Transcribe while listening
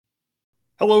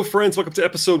Hello, friends. Welcome to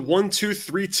episode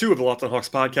 1232 of the Locked on Hawks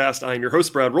podcast. I am your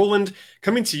host, Brad Rowland,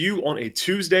 coming to you on a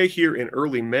Tuesday here in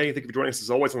early May. Thank you for joining us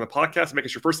as always on the podcast. Make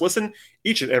us your first listen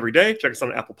each and every day. Check us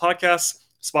out on Apple Podcasts,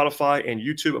 Spotify, and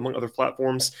YouTube, among other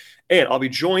platforms. And I'll be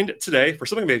joined today for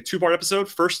something to be a two-part episode.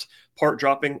 First part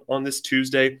dropping on this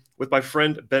Tuesday with my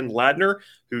friend Ben Ladner,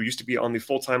 who used to be on the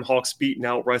full-time Hawks beat,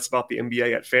 now writes about the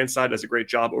NBA at Fanside, does a great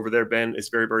job over there. Ben is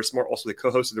very, very smart. Also the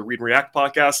co-host of the Read and React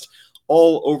podcast.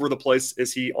 All over the place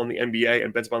is he on the NBA,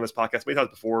 and Ben's been on this podcast many times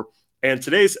before. And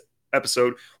today's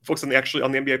episode focuses on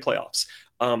the NBA playoffs.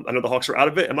 I know the Hawks are out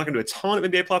of it. I'm not going to do a ton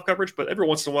of NBA playoff coverage, but every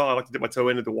once in a while, I like to dip my toe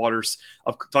into the waters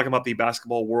of talking about the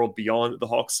basketball world beyond the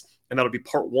Hawks. And that'll be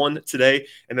part one today.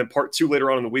 And then part two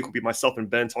later on in the week will be myself and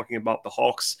Ben talking about the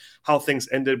Hawks, how things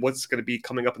ended, what's going to be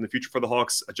coming up in the future for the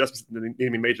Hawks, adjustments that need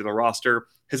to be made to the roster,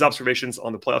 his observations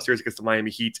on the playoff series against the Miami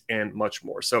Heat, and much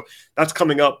more. So that's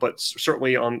coming up, but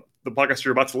certainly on the podcast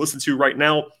you're about to listen to right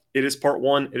now, it is part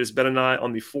one. It is Ben and I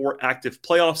on the 4 active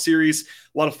playoff series.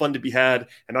 A lot of fun to be had,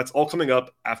 and that's all coming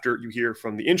up after you hear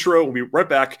from the intro. We'll be right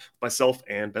back, myself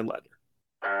and Ben Ladner.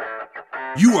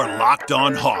 You are Locked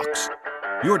On Hawks,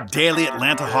 your daily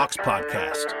Atlanta Hawks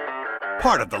podcast.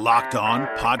 Part of the Locked On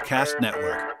Podcast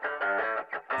Network.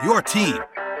 Your team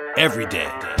every day.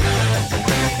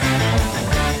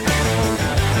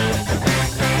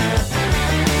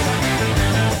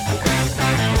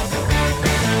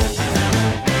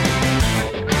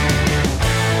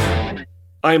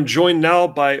 I am joined now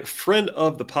by friend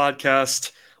of the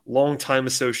podcast, longtime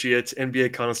associate,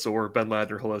 NBA connoisseur, Ben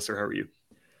Ladner. Hello, sir. How are you?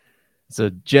 It's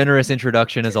a generous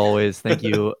introduction, as always. Thank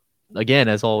you again,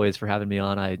 as always, for having me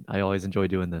on. I always enjoy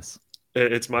doing this.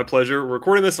 It's my pleasure. We're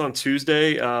recording this on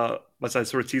Tuesday. As I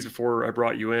sort of teased before I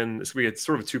brought you in, this will be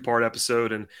sort of a two-part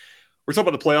episode, and we're talking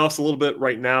about the playoffs a little bit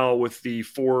right now with the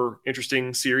 4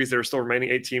 interesting series that are still remaining,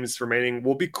 8 teams remaining.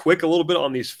 We'll be quick a little bit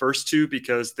on these first 2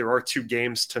 because there are 2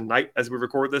 games tonight as we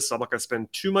record this. So I'm not going to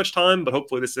spend too much time, but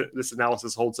hopefully this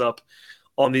analysis holds up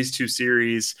on these 2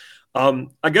 series.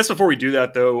 I guess before we do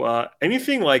that, though,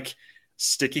 anything like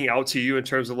sticking out to you in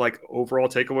terms of like overall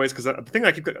takeaways? Because the thing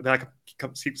I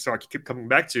keep coming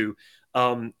back to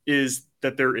is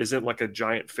that there isn't like a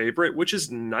giant favorite, which is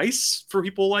nice for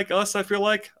people like us. I feel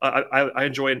like I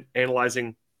enjoy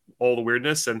analyzing all the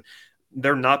weirdness, and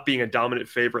there not being a dominant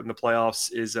favorite in the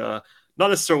playoffs is not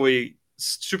necessarily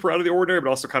super out of the ordinary, but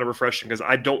also kind of refreshing because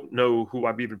I don't know who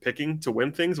I'm even picking to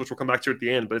win things, which we'll come back to at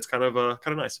the end. But it's kind of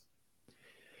nice.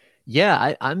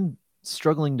 Yeah, I'm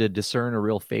struggling to discern a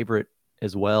real favorite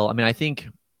as well. I mean, I think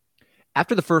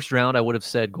after the first round, I would have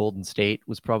said Golden State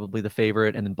was probably the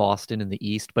favorite, and then Boston in the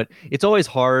East. But it's always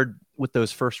hard with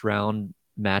those first round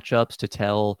matchups to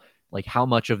tell like how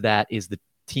much of that is the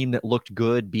team that looked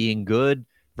good being good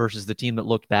versus the team that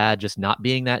looked bad just not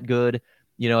being that good.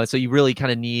 You know, and so you really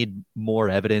kind of need more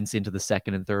evidence into the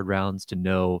second and third rounds to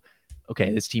know,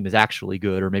 okay, this team is actually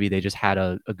good, or maybe they just had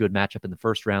a good matchup in the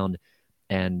first round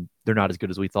and they're not as good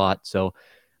as we thought. So,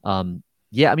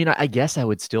 yeah, I mean, I guess I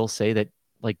would still say that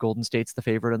like Golden State's the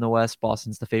favorite in the West,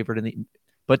 Boston's the favorite in the,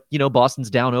 but you know,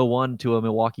 Boston's down 0-1 to a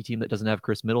Milwaukee team that doesn't have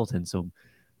Chris Middleton. So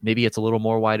maybe it's a little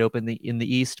more wide open in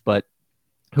the East, but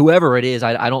whoever it is,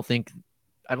 I don't think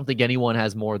anyone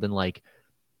has more than like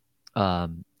a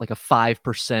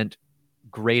 5%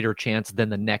 greater chance than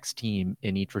the next team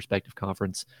in each respective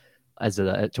conference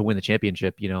to win the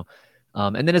championship, you know?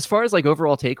 And then as far as like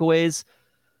overall takeaways,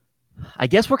 I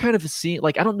guess we're kind of seeing,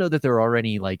 like, I don't know that there are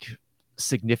any like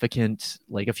significant,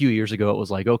 like a few years ago, it was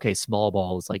like, okay, small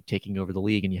ball is like taking over the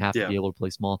league and you have to be able to play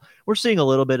small. We're seeing a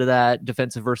little bit of that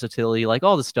defensive versatility, like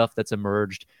all the stuff that's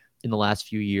emerged in the last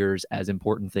few years as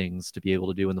important things to be able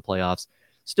to do in the playoffs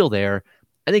still there.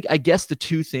 I guess the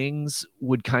 2 things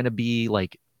would kind of be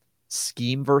like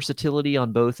scheme versatility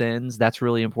on both ends. That's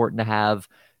really important to have,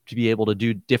 to be able to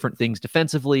do different things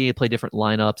defensively, play different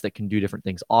lineups that can do different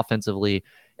things offensively.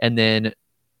 And then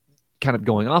kind of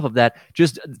going off of that,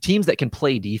 just teams that can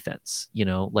play defense, you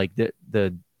know, like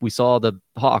we saw the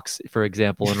Hawks, for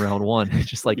example, in round 1,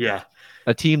 just like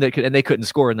a team that could, and they couldn't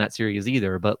score in that series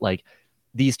either, but like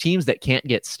these teams that can't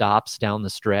get stops down the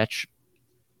stretch,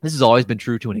 this has always been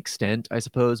true to an extent, I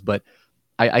suppose, but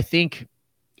I think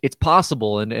it's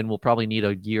possible, and we'll probably need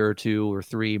a year or 2 or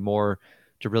 3 more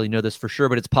to really know this for sure,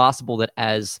 but it's possible that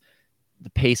as the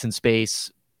pace and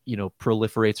space, you know,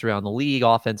 proliferates around the league,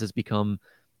 offenses become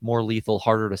more lethal,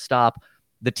 harder to stop.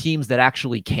 The teams that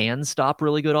actually can stop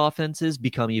really good offenses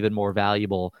become even more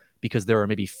valuable because there are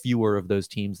maybe fewer of those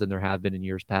teams than there have been in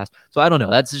years past. So I don't know.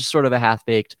 That's just sort of a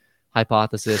half-baked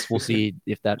hypothesis. We'll see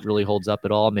if that really holds up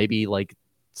at all. Maybe like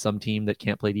some team that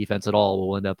can't play defense at all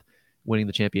will end up winning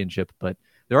the championship, but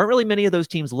there aren't really many of those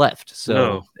teams left.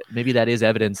 So maybe that is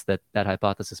evidence that that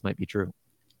hypothesis might be true.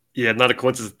 Yeah, not a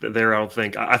coincidence there, I don't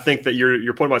think. I think that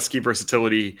your point about scheme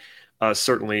versatility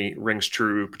certainly rings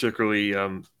true, particularly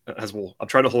as well. I'm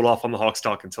trying to hold off on the Hawks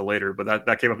talk until later, but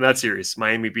that came up in that series.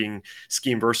 Miami being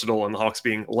scheme versatile and the Hawks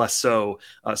being less so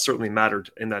certainly mattered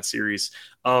in that series.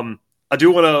 I do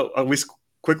want to at least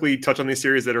quickly touch on these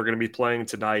series that are going to be playing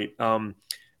tonight.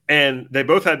 And they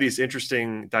both had these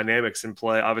interesting dynamics in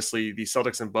play. Obviously, the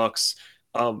Celtics and Bucks.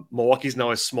 Milwaukee's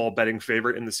now a small betting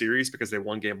favorite in the series because they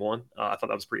won game one. I thought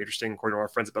that was pretty interesting, according to our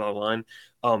friends at BetOnline.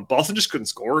 Boston just couldn't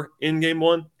score in game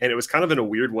one, and it was kind of in a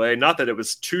weird way. Not that it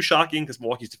was too shocking because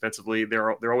Milwaukee's defensively,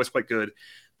 they're always quite good.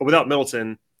 But without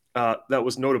Middleton, that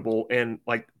was notable. And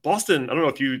like Boston, I don't know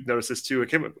if you noticed this too. It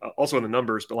came also in the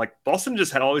numbers, but like Boston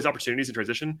just had all these opportunities in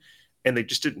transition and they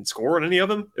just didn't score on any of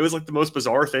them. It was like the most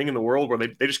bizarre thing in the world where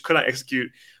they just could not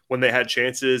execute when they had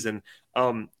chances. And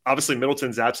obviously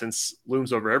Middleton's absence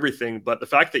looms over everything. But the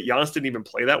fact that Giannis didn't even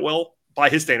play that well by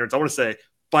his standards, I want to say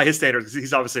by his standards,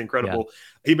 he's obviously incredible.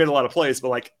 Yeah. He made a lot of plays, but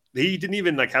like he didn't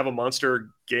even like have a monster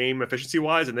game efficiency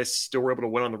wise, and they still were able to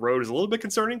win on the road is a little bit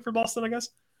concerning for Boston, I guess.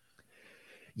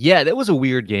 Yeah, that was a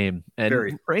weird game.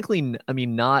 And frankly, I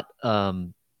mean, not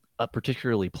a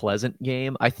particularly pleasant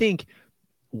game. I think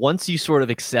once you sort of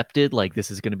accepted, like, this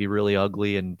is going to be really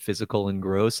ugly and physical and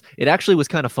gross, it actually was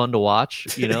kind of fun to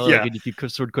watch, you know? Yeah. Like if you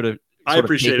could have. I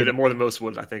appreciated it more than most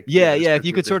would, I think. Yeah. If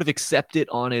you could sort of accept it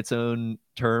on its own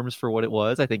terms for what it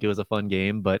was, I think it was a fun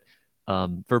game. But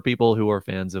for people who are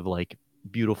fans of like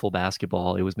beautiful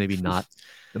basketball, it was maybe not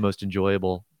the most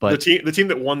enjoyable. But the team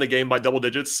that won the game by double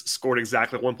digits scored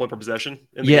exactly 1 point per possession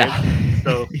in the game.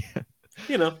 So,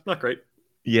 you know, not great.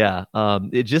 Yeah,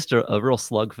 it's just a real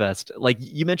slugfest. Like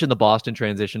you mentioned the Boston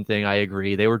transition thing. I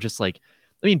agree. They were just like,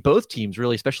 I mean, both teams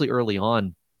really, especially early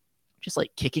on, just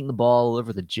like kicking the ball all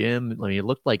over the gym. I mean, it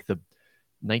looked like the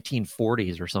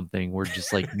 1940s or something where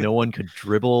just like no one could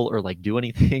dribble or like do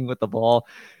anything with the ball.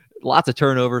 Lots of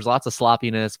turnovers, lots of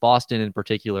sloppiness. Boston in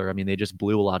particular, I mean, they just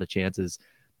blew a lot of chances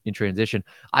in transition.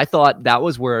 I thought that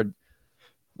was where,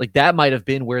 like, that might have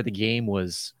been where the game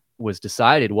was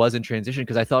decided, was in transition,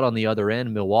 because I thought on the other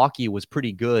end, Milwaukee was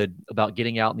pretty good about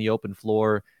getting out in the open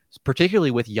floor, particularly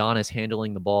with Giannis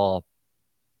handling the ball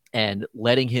and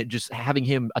having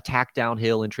him attack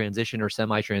downhill in transition or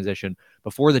semi-transition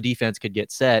before the defense could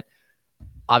get set.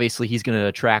 Obviously, he's going to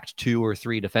attract 2 or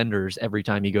 3 defenders every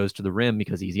time he goes to the rim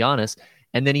because he's Giannis.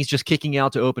 And then he's just kicking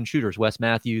out to open shooters. Wes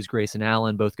Matthews, Grayson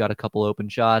Allen both got a couple open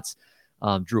shots.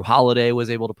 Drew Holiday was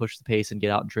able to push the pace and get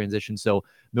out in transition. So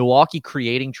Milwaukee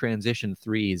creating transition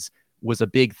threes was a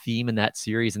big theme in that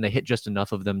series, and they hit just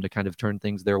enough of them to kind of turn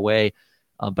things their way.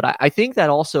 But I think that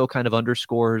also kind of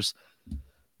underscores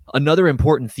another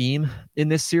important theme in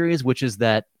this series, which is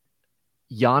that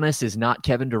Giannis is not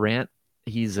Kevin Durant.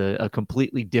 He's a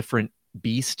completely different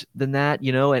beast than that,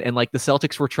 you know, and like the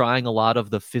Celtics were trying a lot of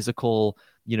the physical,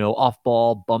 you know, off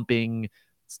ball bumping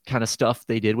kind of stuff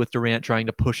they did with Durant, trying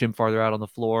to push him farther out on the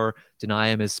floor, deny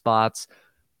him his spots.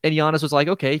 And Giannis was like,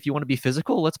 okay, if you want to be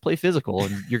physical, let's play physical.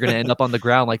 And you're going to end up on the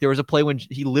ground. Like there was a play when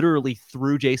he literally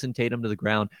threw Jason Tatum to the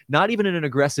ground, not even in an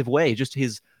aggressive way, just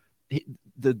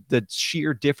the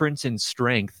sheer difference in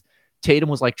strength. Tatum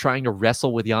was like trying to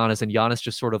wrestle with Giannis, and Giannis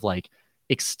just sort of like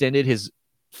extended his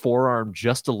forearm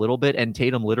just a little bit, and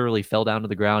Tatum literally fell down to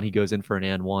the ground. He goes in for an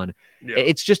and one. Yeah.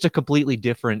 It's just a completely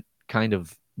different kind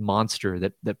of monster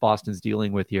that Boston's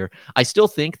dealing with here. I still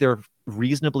think they're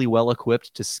reasonably well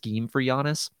equipped to scheme for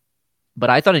Giannis, but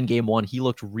I thought in game one he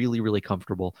looked really, really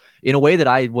comfortable in a way that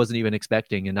I wasn't even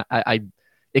expecting, and I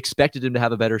expected him to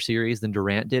have a better series than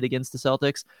Durant did against the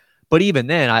Celtics. But even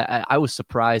then, I was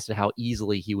surprised at how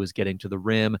easily he was getting to the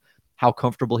rim, how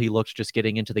comfortable he looked just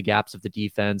getting into the gaps of the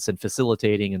defense and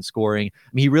facilitating and scoring. I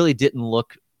mean, he really didn't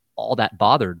look all that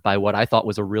bothered by what I thought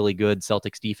was a really good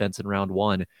Celtics defense in round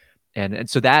one. And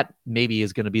so that maybe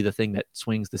is going to be the thing that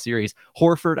swings the series.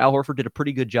 Al Horford did a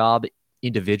pretty good job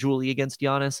individually against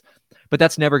Giannis, but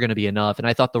that's never going to be enough. And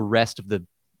I thought the rest of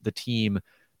the team,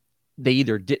 they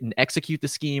either didn't execute the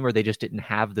scheme or they just didn't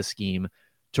have the scheme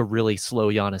to really slow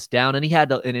Giannis down. And he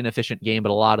had an inefficient game, but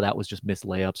a lot of that was just missed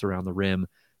layups around the rim,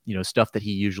 you know, stuff that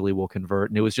he usually will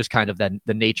convert. And it was just kind of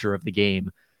the nature of the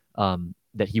game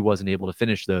that he wasn't able to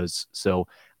finish those. So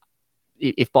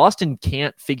if Boston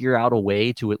can't figure out a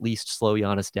way to at least slow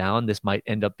Giannis down, this might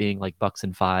end up being like Bucks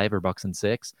in 5 or Bucks in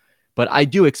 6. But I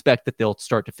do expect that they'll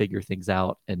start to figure things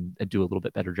out and do a little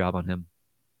bit better job on him.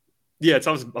 Yeah, it's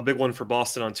always a big one for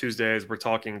Boston on Tuesday as we're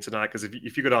talking tonight, because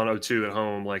if you go down 0-2 at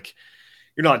home, like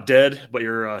you're not dead, but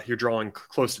you're drawing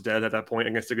close to dead at that point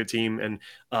against a good team. And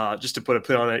just to put a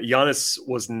pin on it, Giannis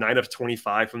was 9 of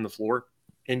 25 from the floor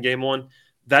in game one.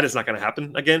 That is not going to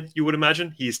happen again, you would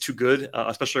imagine. He's too good,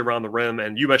 especially around the rim.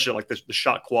 And you mentioned like the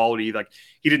shot quality, like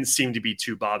he didn't seem to be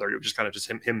too bothered. It was just kind of just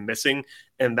him missing.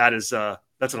 And that is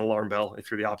that's an alarm bell if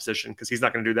you're the opposition, because he's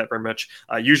not going to do that very much.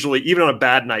 Usually, even on a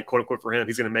bad night, quote unquote, for him,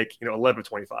 he's going to make 11 of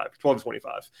 25, 12 of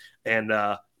 25. And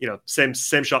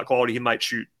same shot quality, he might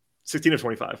shoot 16 of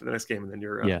 25 in the next game, and then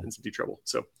you're in some deep trouble.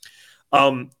 So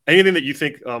anything that you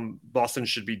think Boston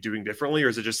should be doing differently, or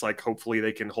is it just like hopefully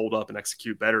they can hold up and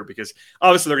execute better? Because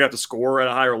obviously they're gonna have to score at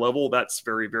a higher level. That's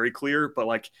very, very clear. But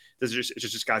like, is it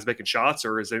just guys making shots,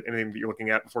 or is there anything that you're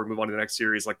looking at before we move on to the next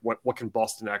series? Like, what can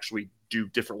Boston actually do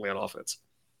differently on offense?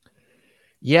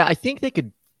 Yeah, I think they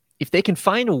could, if they can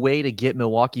find a way to get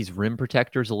Milwaukee's rim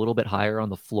protectors a little bit higher on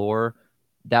the floor,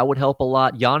 that would help a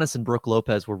lot. Giannis and Brook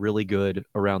Lopez were really good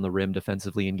around the rim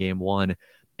defensively in game one.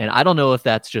 And I don't know if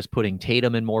that's just putting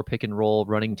Tatum in more pick and roll,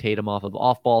 running Tatum off of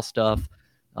off-ball stuff,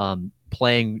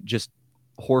 playing just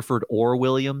Horford or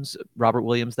Williams, Robert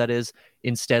Williams, that is,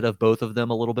 instead of both of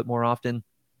them a little bit more often.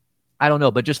 I don't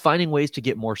know, but just finding ways to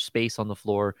get more space on the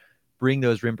floor, bring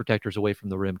those rim protectors away from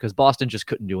the rim, because Boston just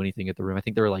couldn't do anything at the rim. I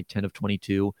think they were like 10 of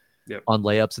 22 on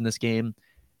layups in this game.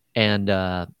 And,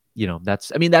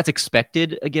 that's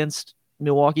expected against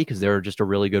Milwaukee because they're just a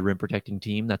really good rim protecting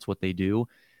team. That's what they do.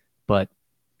 But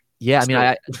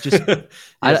yeah,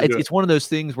 it's one of those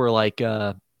things where like,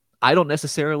 I don't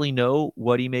necessarily know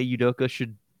what Ime Udoka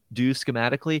should do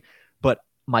schematically, but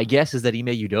my guess is that Ime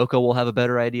Udoka will have a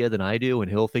better idea than I do,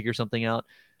 and he'll figure something out.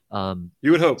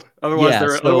 You would hope.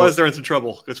 Otherwise, they're in some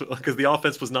trouble because the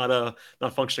offense was not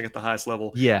functioning at the highest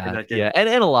level. Yeah, in that game. Yeah, and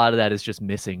a lot of that is just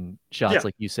missing shots,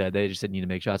 like you said. They just didn't need to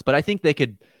make shots. But I think they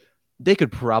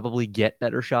could probably get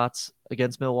better shots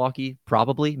against Milwaukee.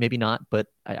 Probably, maybe not, but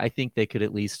I think they could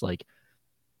at least like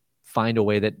find a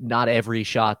way that not every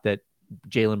shot that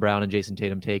Jaylen Brown and Jason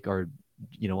Tatum take are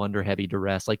under heavy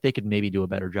duress. Like they could maybe do a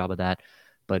better job of that.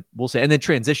 But we'll say, and then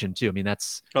transition too. I mean,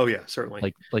 that's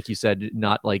certainly like you said,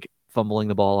 not like fumbling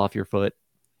the ball off your foot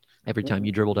every time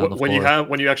you dribble down the floor.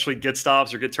 When you actually get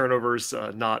stops or get turnovers,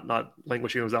 not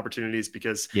languishing those opportunities,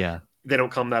 because they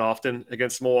don't come that often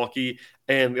against Milwaukee.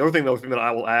 And the other thing that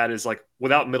I will add is like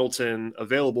without Middleton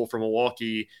available for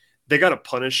Milwaukee, they got to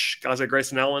punish guys like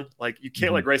Grayson Allen. Like you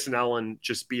can't let Grayson Allen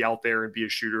just be out there and be a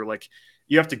shooter. Like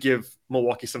you have to give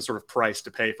Milwaukee some sort of price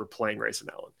to pay for playing Grayson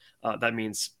Allen. That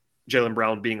means Jaylen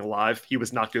Brown being alive. He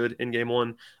was not good in game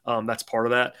one. That's part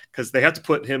of that, because they have to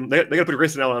put him, they got to put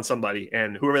Grayson Allen on somebody,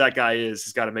 and whoever that guy is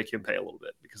has got to make him pay a little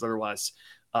bit, because otherwise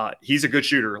he's a good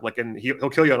shooter. And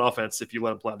he'll kill you on offense if you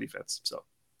let him play on defense. So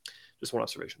just one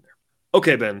observation there.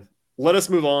 Okay, Ben, let us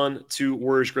move on to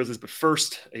Warriors Grizzlies. But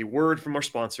first, a word from our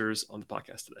sponsors on the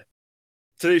podcast today.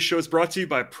 Today's show is brought to you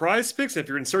by Prize Picks. And if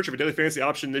you're in search of a daily fantasy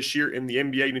option this year in the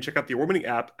NBA, you need to check out the award-winning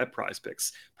app at Prize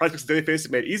Picks. Prize Picks daily fantasy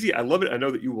made easy. I love it. I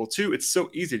know that you will too. It's so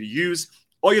easy to use.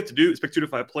 All you have to do is pick 2 to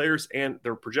 5 players, and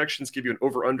their projections give you an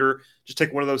over-under. Just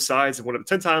take one of those sides and 1 of the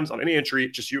 10 times on any entry.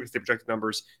 Just you can projected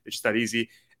numbers. It's just that easy.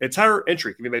 An entire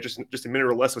entry can be made just a minute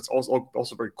or less, so it's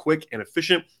also very quick and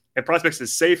efficient. And Prize Picks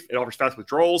is safe. It offers fast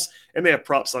withdrawals, and they have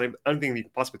props on anything that you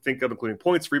can possibly think of, including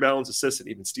points, rebounds, assists, and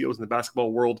even steals in the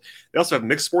basketball world. They also have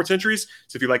mixed sports entries.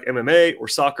 So if you like MMA or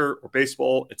soccer or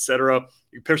baseball, etc.,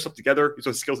 you can pair stuff together, use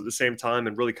those skills at the same time,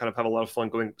 and really kind of have a lot of fun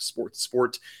going sport to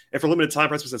sport. And for a limited time,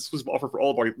 Prize Picks has an exclusive offer for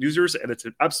all of our users, and it's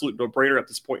an absolute no-brainer at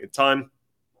this point in time.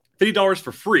 $50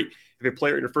 for free if a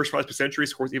player in your first Prize Picks entry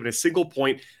scores even a single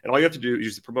point, and all you have to do is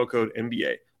use the promo code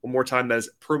NBA. One more time, that is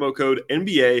promo code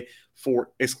NBA for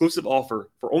exclusive offer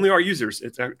for only our users.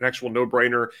 It's an actual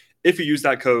no-brainer. If you use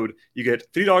that code, you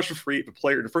get $50 for free if a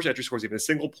player in the first entry scores even a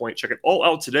single point. Check it all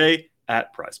out today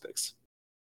at Prize Picks.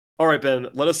 All right, Ben,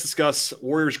 let us discuss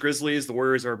Warriors Grizzlies. The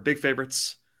Warriors are big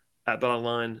favorites at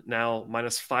BetOnline, now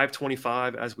minus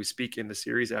 525 as we speak in the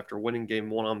series after winning game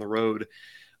 1 on the road.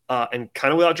 And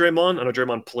kind of without Draymond. I know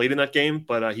Draymond played in that game,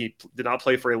 but he did not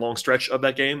play for a long stretch of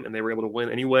that game, and they were able to win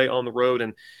anyway on the road.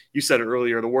 And you said it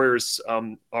earlier, the Warriors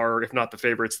are, if not the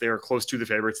favorites, they are close to the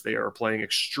favorites. They are playing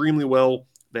extremely well.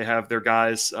 They have their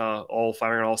guys all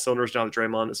firing on all cylinders now that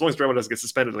Draymond, as long as Draymond doesn't get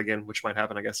suspended again, which might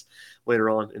happen, I guess, later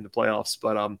on in the playoffs.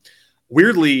 But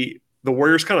weirdly, the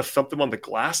Warriors kind of thumped them on the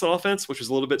glass on offense, which was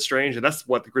a little bit strange. And that's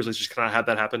what the Grizzlies just kind of had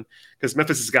that happen, because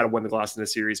Memphis has got to win the glass in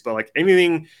this series. But like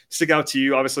anything stick out to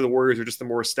you? Obviously, the Warriors are just the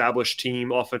more established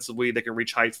team offensively. They can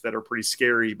reach heights that are pretty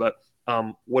scary. But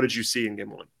what did you see in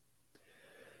game 1?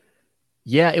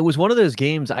 Yeah, it was one of those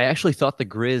games. I actually thought the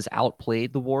Grizz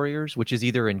outplayed the Warriors, which is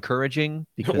either encouraging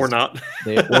because or not,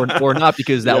 or not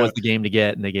because that was the game to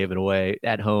get and they gave it away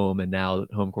at home. And now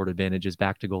home court advantage is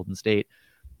back to Golden State.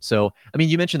 So, I mean,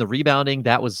 you mentioned the rebounding.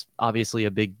 That was obviously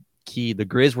a big key. The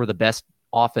Grizz were the best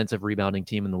offensive rebounding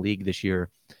team in the league this year.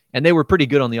 And they were pretty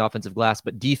good on the offensive glass,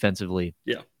 but defensively,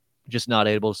 just not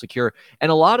able to secure.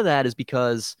 And a lot of that is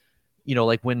because,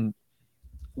 like when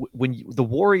the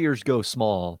Warriors go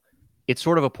small, it's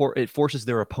sort of it forces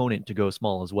their opponent to go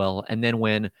small as well. And then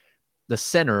when the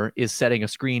center is setting a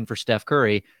screen for Steph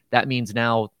Curry, that means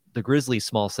now the Grizzlies'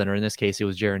 small center, in this case, it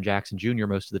was Jaren Jackson Jr.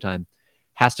 most of the time,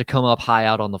 has to come up high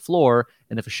out on the floor.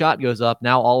 And if a shot goes up,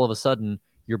 now all of a sudden,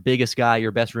 your biggest guy,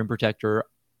 your best rim protector,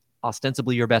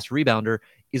 ostensibly your best rebounder,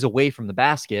 is away from the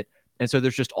basket. And so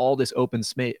there's just all this open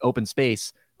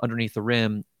space underneath the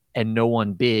rim and no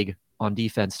one big on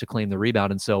defense to claim the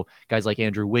rebound. And so guys like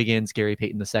Andrew Wiggins, Gary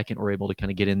Payton II were able to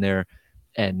kind of get in there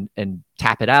and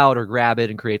tap it out or grab it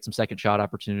and create some second shot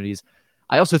opportunities.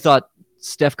 I also thought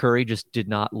Steph Curry just did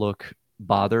not look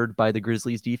bothered by the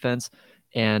Grizzlies defense.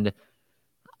 And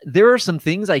there are some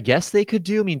things I guess they could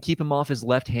do. I mean, keep him off his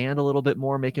left hand a little bit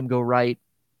more, make him go right.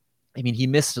 I mean, he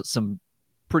missed some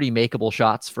pretty makeable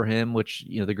shots for him, which,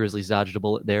 the Grizzlies dodged a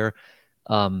bullet there.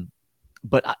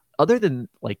 But other than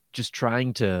like just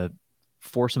trying to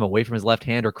force him away from his left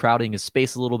hand or crowding his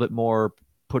space a little bit more,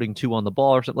 putting two on the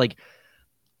ball or something, like,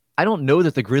 I don't know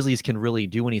that the Grizzlies can really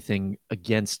do anything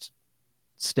against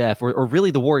Steph or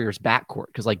really the Warriors backcourt.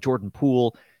 Because like Jordan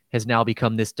Poole has now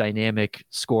become this dynamic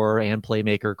scorer and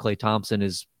playmaker. Klay Thompson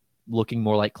is looking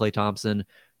more like Klay Thompson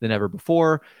than ever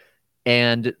before.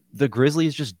 And the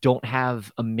Grizzlies just don't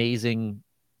have amazing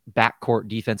backcourt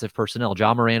defensive personnel.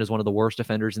 Ja Morant is one of the worst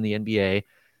defenders in the NBA.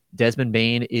 Desmond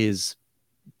Bane is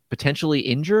potentially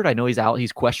injured. I know he's out.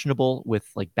 He's questionable with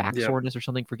like back soreness or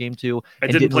something for game 2. And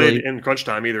didn't play in crunch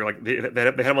time either. Like they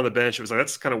had him on the bench. It was like,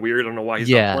 that's kind of weird. I don't know why he's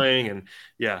not playing. And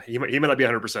he might not be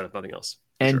 100% if nothing else.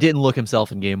 And didn't look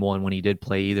himself in game 1 when he did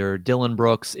play either. Dillon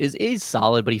Brooks is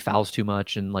solid, but he fouls too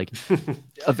much. And like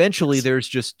eventually there's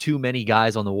just too many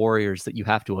guys on the Warriors that you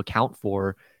have to account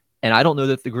for. And I don't know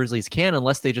that the Grizzlies can,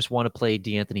 unless they just want to play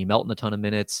DeAnthony Melton a ton of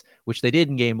minutes, which they did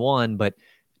in game 1. But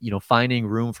finding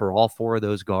room for all 4 of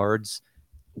those guards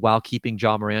while keeping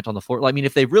Ja Morant on the floor. I mean,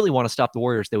 if they really want to stop the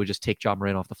Warriors, they would just take Ja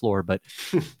Morant off the floor, but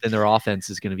then their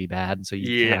offense is going to be bad. And so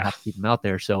you kind of have to keep him out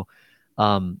there. So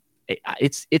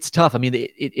it's tough. I mean,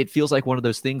 it feels like one of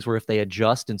those things where if they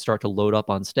adjust and start to load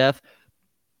up on Steph,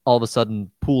 all of a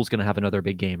sudden Poole's going to have another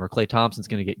big game, or Klay Thompson's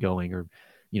going to get going, or,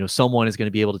 someone is going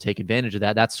to be able to take advantage of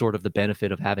that. That's sort of the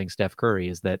benefit of having Steph Curry,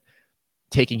 is that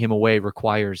taking him away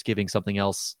requires giving something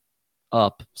else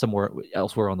up somewhere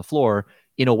elsewhere on the floor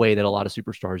in a way that a lot of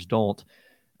superstars don't.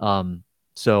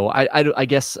 So I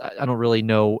guess I don't really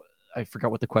know. I forgot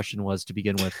what the question was to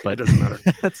begin with, but it doesn't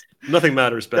matter. Nothing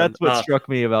matters, Ben. That's what struck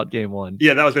me about game 1.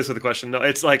 Yeah, that was basically the question. No,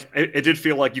 it's like, it did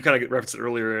feel like you kind of referenced it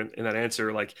earlier in that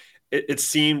answer. Like it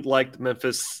seemed like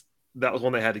Memphis, that was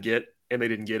one they had to get and they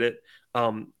didn't get it.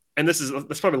 And that's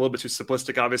probably a little bit too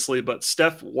simplistic, obviously, but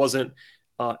Steph wasn't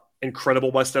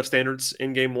incredible by Steph standards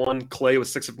in game 1. Klay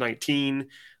was 6 of 19.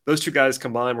 Those two guys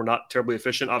combined were not terribly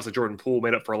efficient. Obviously, Jordan Poole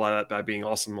made up for a lot of that by being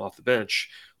awesome off the bench.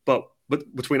 But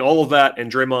between all of that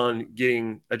and Draymond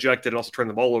getting ejected and also turning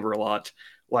the ball over a lot,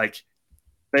 like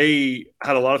they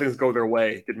had a lot of things go their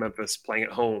way, did Memphis, playing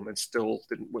at home, and still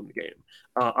didn't win the game.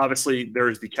 Obviously,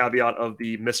 there's the caveat of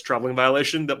the missed traveling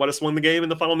violation that let us win the game in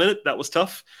the final minute. That was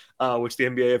tough, which the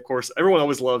NBA, of course, everyone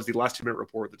always loves the last 2-minute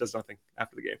report that does nothing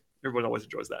after the game. Everyone always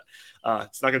enjoys that.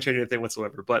 It's not going to change anything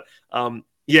whatsoever. But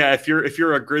if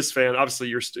you're a Grizz fan, obviously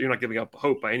you're not giving up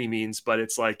hope by any means, but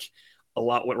it's like a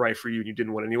lot went right for you and you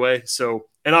didn't win anyway. So,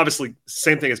 and obviously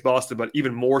same thing as Boston, but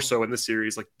even more so in this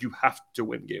series, like you have to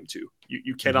win game 2.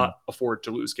 You cannot afford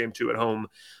to lose game 2 at home,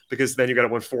 because then you got to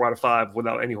win 4 out of 5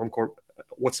 without any home court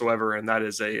whatsoever. And that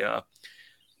is I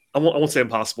won't say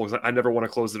impossible, because I never want to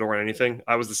close the door on anything.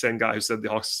 I was the same guy who said the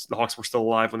Hawks were still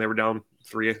alive when they were down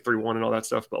 3-1 and all that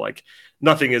stuff. But like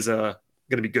nothing is going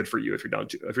to be good for you if you're down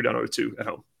 0-2 at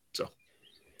home. So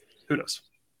who knows?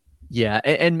 Yeah,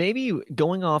 and maybe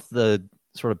going off the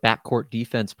sort of backcourt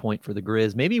defense point for the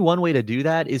Grizz, maybe one way to do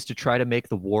that is to try to make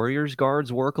the Warriors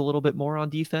guards work a little bit more on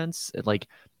defense. Like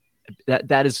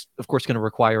that is, of course, going to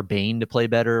require Bane to play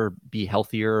better, or be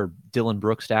healthier, or Dillon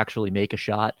Brooks to actually make a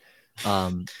shot.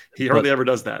 He hardly ever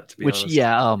does that, to be honest.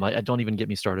 I don't even get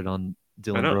me started on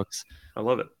Dillon Brooks. I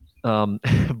love it.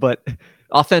 But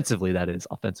offensively, that is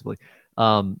offensively.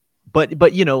 But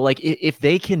like if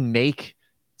they can make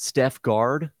Steph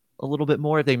guard a little bit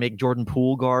more, if they make Jordan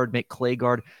Poole guard, make Klay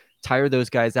guard, tire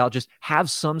those guys out, just have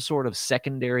some sort of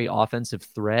secondary offensive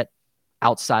threat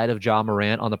outside of Ja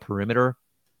Morant on the perimeter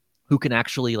who can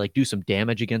actually like do some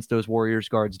damage against those Warriors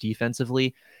guards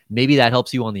defensively. Maybe that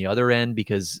helps you on the other end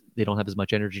because they don't have as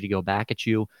much energy to go back at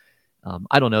you.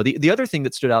 I don't know. The other thing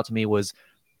that stood out to me was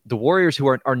the Warriors, who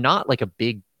are not like a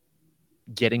big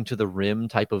getting to the rim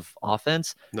type of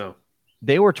offense, No.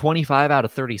 they were 25 out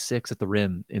of 36 at the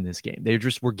rim in this game. They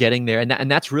just were getting there. And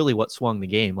that's really what swung the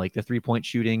game. Like the 3-point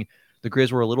shooting, the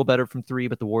Grizz were a little better from three,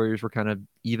 but the Warriors were kind of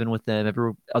even with them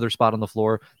every other spot on the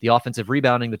floor. The offensive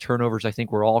rebounding, the turnovers, I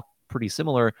think were all pretty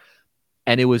similar.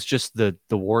 And it was just the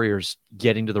Warriors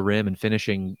getting to the rim and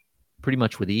finishing pretty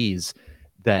much with ease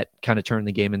that kind of turned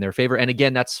the game in their favor. And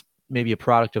again, that's maybe a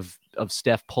product of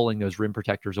Steph pulling those rim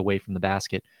protectors away from the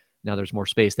basket. Now there's more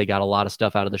space. They got a lot of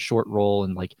stuff out of the short roll.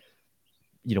 And like,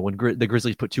 you know, when the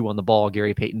Grizzlies put 2 on the ball,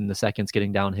 Gary Payton in the seconds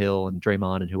getting downhill and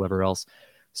Draymond and whoever else.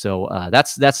 So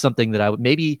that's something that I would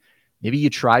maybe you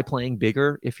try playing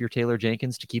bigger if you're Taylor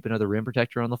Jenkins to keep another rim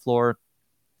protector on the floor.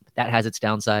 That has its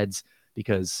downsides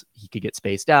because he could get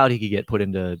spaced out. He could get put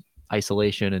into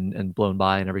isolation and blown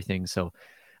by and everything. So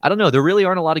I don't know. There really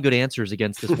aren't a lot of good answers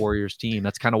against this Warriors team.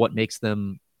 That's kind of what makes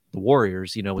them the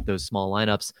Warriors, you know, with those small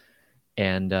lineups.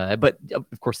 And but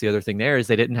of course, the other thing there is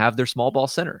they didn't have their small ball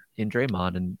center in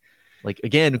Draymond, and like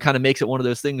again, kind of makes it one of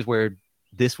those things where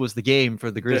this was the game for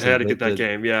the Grizzlies. They had to get that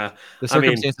game, yeah. The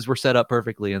circumstances were set up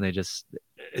perfectly, and it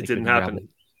didn't happen.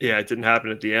 Yeah, it didn't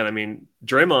happen at the end. I mean,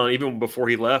 Draymond, even before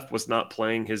he left, was not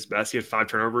playing his best. He had 5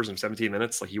 turnovers in 17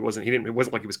 minutes. Like it wasn't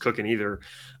like he was cooking either.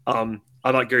 I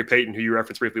thought Gary Payton, who you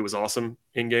referenced briefly, was awesome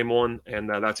in game 1, and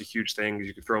that's a huge thing.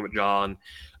 You could throw him at John.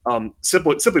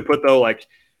 Simply put, though, like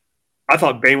I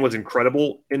thought Bane was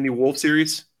incredible in the Wolves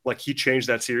series. Like he changed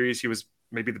that series. He was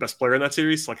maybe the best player in that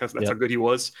series. Like that's how good he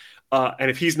was. And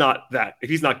if he's not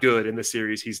good in this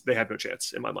series, they have no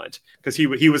chance in my mind because he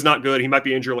was not good. He might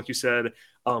be injured, like you said.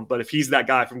 But if he's that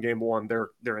guy from game 1,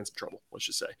 they're in some trouble. Let's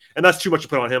just say, and that's too much to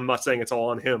put on him. I'm not saying it's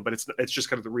all on him, but it's just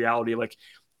kind of the reality. Like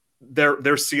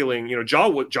their ceiling, you know, Ja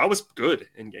was good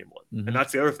in game 1, and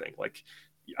that's the other thing. Like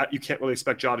you can't really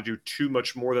expect Ja to do too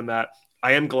much more than that.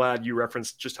 I am glad you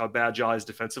referenced just how bad Ja is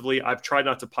defensively. I've tried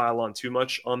not to pile on too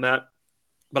much on that,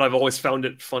 but I've always found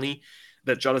it funny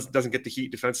that Ja doesn't get the heat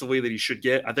defensively that he should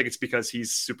get. I think it's because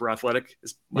he's super athletic,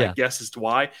 is my guess as to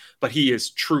why, but he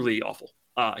is truly awful.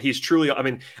 He's truly, I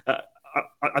mean, I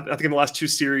think in the last 2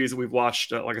 series that we've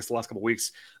watched, I guess the last couple of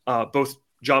weeks, both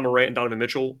John Morant and Donovan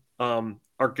Mitchell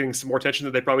are getting some more attention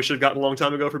that they probably should have gotten a long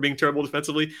time ago for being terrible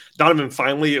defensively. Donovan,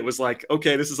 finally, it was like,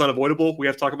 okay, this is unavoidable. We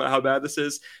have to talk about how bad this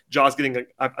is. Ja's getting,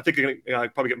 I think they're going to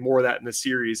probably get more of that in this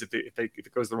series if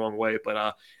it goes the wrong way.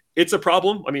 But it's a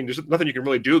problem. I mean, there's nothing you can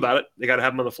really do about it. They got to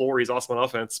have him on the floor. He's awesome on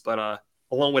offense, but a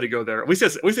long way to go there. At least he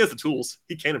has the tools.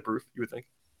 He can improve, you would think.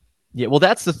 Yeah, well,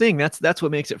 that's the thing. That's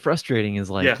what makes it frustrating is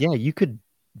like, yeah, you could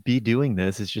be doing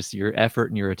this. It's just your effort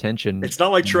and your attention. It's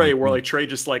not like Trey, where like Trey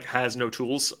just like has no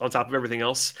tools on top of everything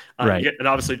else. Right. And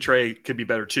obviously Trey could be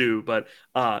better too, but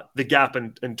the gap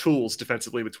in tools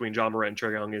defensively between John Morant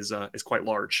and Trae Young is quite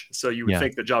large. So you would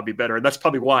think that Ja would be better. And that's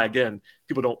probably why, again,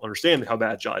 people don't understand how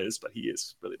bad Ja is, but he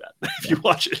is really bad if you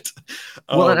watch it.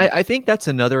 Well, and I think that's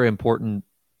another important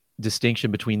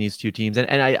distinction between these two teams.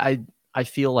 And I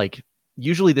feel like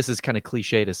usually this is kind of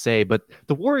cliche to say, but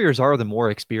the Warriors are the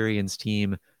more experienced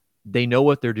team. They know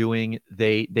what they're doing.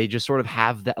 They just sort of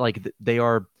have that, like they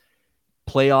are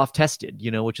playoff tested, you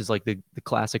know, which is like the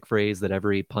classic phrase that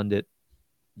every pundit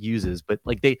uses, but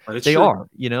like they are,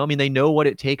 you know, I mean, they know what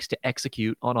it takes to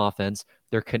execute on offense.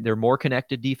 They're more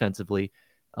connected defensively.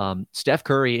 Steph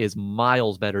Curry is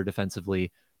miles better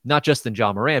defensively, not just than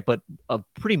Ja Morant, but of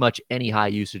pretty much any high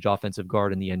usage offensive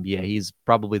guard in the NBA. He's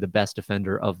probably the best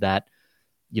defender of that,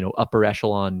 you know, upper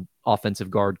echelon offensive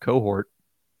guard cohort.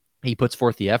 He puts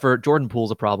forth the effort. Jordan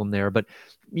Poole's a problem there, but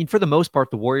I mean, for the most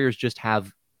part, the Warriors just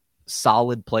have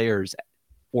solid players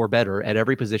or better at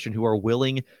every position who are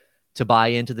willing to buy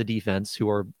into the defense,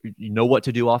 who know what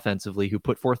to do offensively, who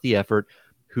put forth the effort,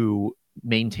 who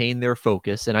maintain their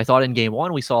focus. And I thought in game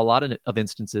 1, we saw a lot of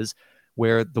instances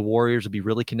where the Warriors would be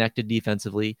really connected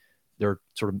defensively. They're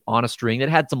sort of on a string that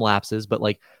had some lapses, but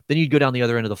like then you'd go down the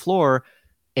other end of the floor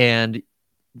and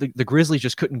the Grizzlies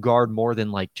just couldn't guard more than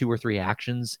like 2 or 3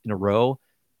 actions in a row.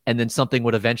 And then something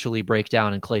would eventually break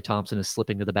down and Klay Thompson is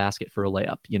slipping to the basket for a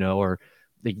layup, you know, or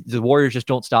the Warriors just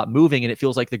don't stop moving. And it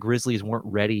feels like the Grizzlies weren't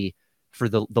ready for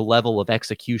the level of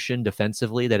execution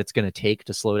defensively that it's going to take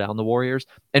to slow down the Warriors.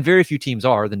 And very few teams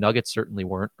are. The Nuggets certainly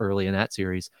weren't early in that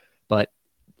series, but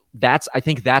I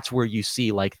think that's where you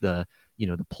see like the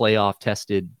playoff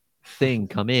tested thing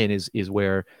come in is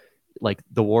where like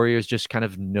the Warriors just kind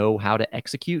of know how to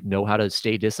execute, know how to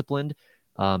stay disciplined,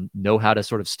 know how to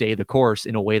sort of stay the course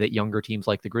in a way that younger teams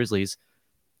like the Grizzlies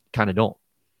kind of don't.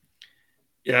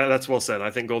 Yeah, that's well said. I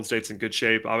think Golden State's in good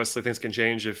shape. Obviously, things can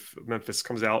change if Memphis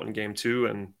comes out in game 2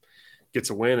 and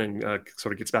gets a win and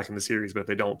sort of gets back in the series. But if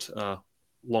they don't,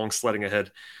 long sledding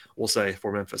ahead, we'll say,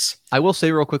 for Memphis. I will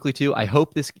say real quickly too, I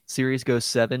hope this series goes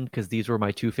 7 because these were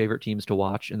my 2 favorite teams to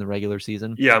watch in the regular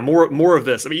season. Yeah, more of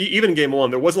this. I mean, even in game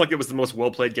 1, there wasn't like it was the most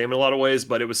well-played game in a lot of ways,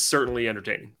 but it was certainly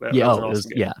entertaining. That was an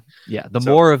awesome game. Yeah. The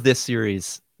more of this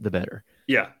series, the better.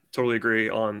 Yeah, totally agree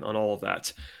on all of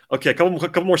that. Okay, a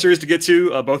couple more series to get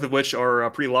to, both of which are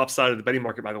pretty lopsided in the betting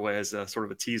market, by the way, as sort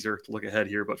of a teaser to look ahead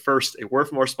here. But first, a word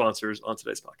from our sponsors on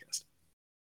today's podcast.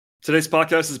 Today's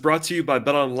podcast is brought to you by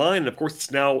BetOnline, and of course,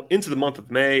 it's now into the month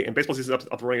of May, and baseball season is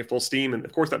up and running at full steam. And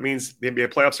of course, that means the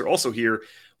NBA playoffs are also here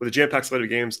with a jam-packed slate of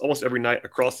games almost every night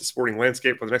across the sporting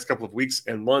landscape for the next couple of weeks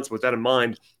and months. With that in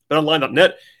mind,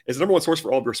 BetOnline.net is the number one source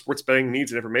for all of your sports betting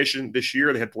needs and information. This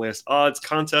year, they have the latest odds,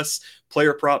 contests,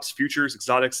 player props, futures,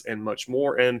 exotics, and much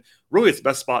more. And really, it's the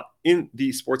best spot in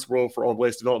the sports world for all the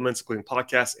latest developments, including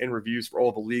podcasts and reviews for all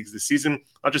of the leagues this season.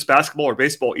 Not just basketball or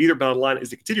baseball either. BetOnline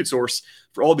is the continued source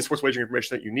for all of the sports wagering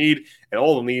information that you need and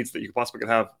all the needs that you possibly could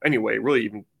have anyway, really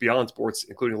even beyond sports,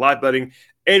 including live betting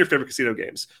and your favorite casino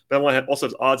games. BetOnline also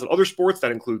has odds on other sports.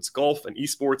 That includes golf and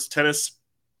esports, tennis,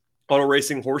 auto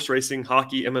racing, horse racing,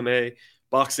 hockey, MMA,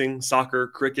 boxing, soccer,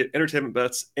 cricket, entertainment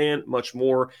bets, and much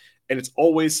more. And it's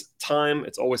always time.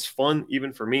 It's always fun,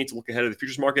 even for me, to look ahead of the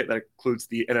futures market. That includes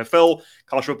the NFL,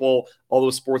 college football. All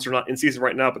those sports are not in season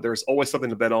right now, but there's always something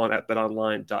to bet on at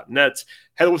betonline.net.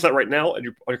 Head to the website right now on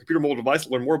your computer, mobile device to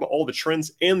learn more about all the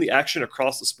trends and the action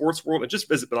across the sports world. And just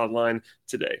visit BetOnline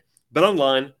today.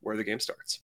 BetOnline, where the game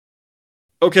starts.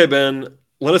 Okay, Ben,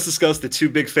 let us discuss the 2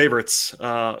 big favorites.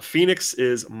 Phoenix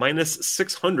is minus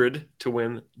 600 to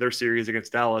win their series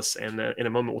against Dallas. And in a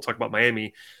moment, we'll talk about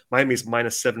Miami. Miami's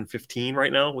minus 715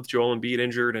 right now with Joel Embiid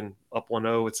injured and up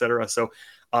 1-0, et cetera. So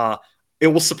it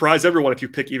will surprise everyone if you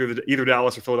pick either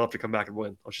Dallas or Philadelphia to come back and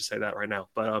win. I'll just say that right now.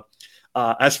 But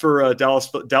as for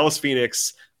Dallas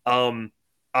Phoenix,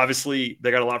 obviously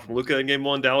they got a lot from Luka in game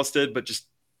 1. Dallas did, but just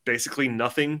basically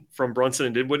nothing from Brunson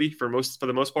and Dinwiddie for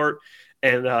the most part.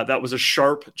 And that was a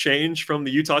sharp change from the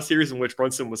Utah series in which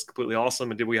Brunson was completely awesome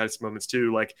and Dinwiddie had some moments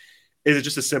too. Like, is it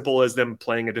just as simple as them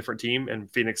playing a different team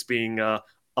and Phoenix being,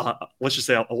 let's just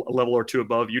say a level or 2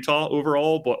 above Utah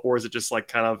overall, or is it just like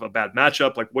kind of a bad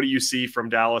matchup? Like, what do you see from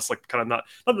Dallas? Like, kind of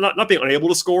not being unable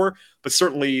to score, but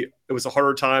certainly it was a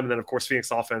harder time. And then of course, Phoenix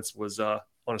offense was on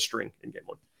a string in game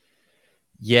 1.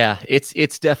 Yeah,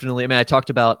 it's definitely. I mean, I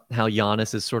talked about how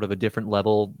Giannis is sort of a different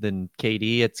level than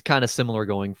KD. It's kind of similar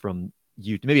going from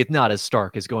Utah. Maybe it's not as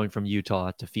stark as going from Utah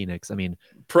to Phoenix. I mean,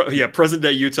 present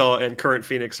day Utah and current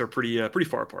Phoenix are pretty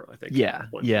far apart, I think.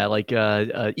 Yeah, like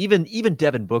even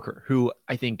Devin Booker, who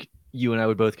I think you and I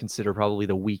would both consider probably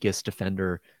the weakest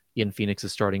defender in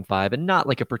Phoenix's starting 5, and not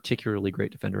like a particularly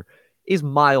great defender, is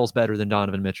miles better than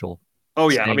Donovan Mitchell. Oh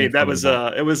yeah, I mean that was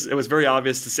it was very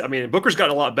obvious to see. I mean, Booker's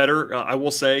gotten a lot better. I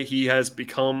will say he has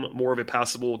become more of a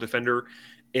passable defender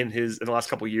in the last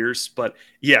couple of years. But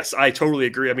yes, I totally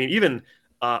agree. I mean, even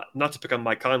not to pick on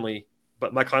Mike Conley,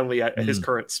 but Mike Conley at his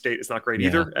current state is not great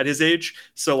either at his age.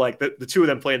 So like the 2 of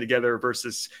them playing together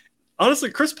versus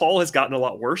honestly, Chris Paul has gotten a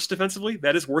lot worse defensively.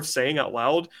 That is worth saying out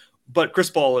loud. But Chris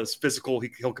Paul is physical.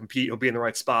 He'll compete. He'll be in the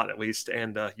right spot at least.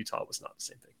 And Utah was not the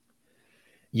same thing.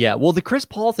 Yeah, well, the Chris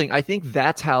Paul thing, I think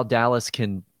that's how Dallas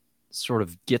can sort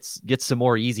of get some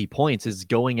more easy points, is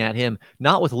going at him,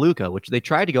 not with Luka, which they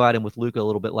tried to go at him with Luka a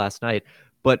little bit last night,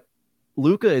 but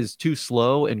Luka is too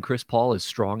slow and Chris Paul is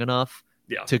strong enough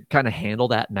to kind of handle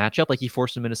that matchup. Like, he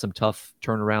forced him into some tough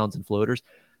turnarounds and floaters.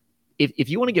 If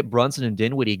you want to get Brunson and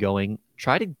Dinwiddie going,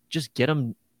 try to just get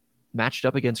them matched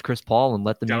up against Chris Paul and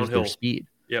let them use their speed.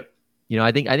 Yep. You know,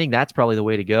 I think that's probably the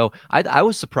way to go. I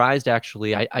was surprised,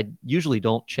 actually. I usually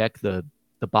don't check the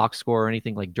box score or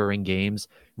anything like during games,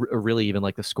 or really even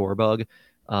like the score bug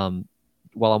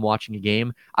while I'm watching a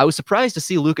game. I was surprised to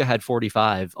see Luka had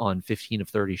 45 on 15 of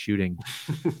 30 shooting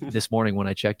this morning when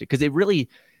I checked it, because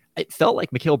it felt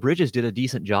like Mikal Bridges did a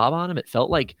decent job on him. It felt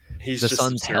like the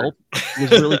Suns' help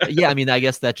was really yeah. I mean, I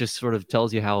guess that just sort of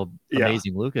tells you how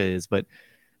amazing Luka is, but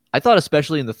I thought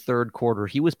especially in the third quarter,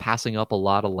 he was passing up a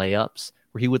lot of layups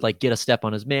where he would like get a step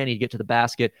on his man. He'd get to the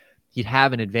basket. He'd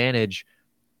have an advantage,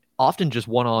 often just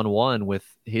one-on-one with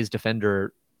his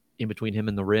defender in between him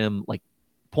and the rim, like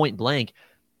point blank.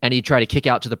 And he'd try to kick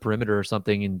out to the perimeter or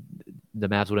something, and the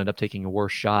Mavs would end up taking a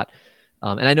worse shot.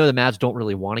 And I know the Mavs don't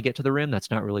really want to get to the rim. That's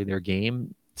not really their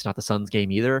game. It's not the Suns' game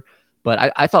either.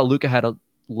 But I thought Luka had a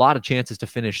lot of chances to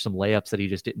finish some layups that he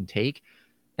just didn't take.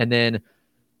 And then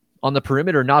on the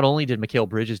perimeter, not only did Mikal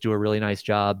Bridges do a really nice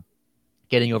job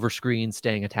getting over screens,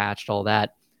 staying attached, all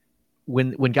that,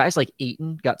 when guys like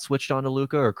Ayton got switched on to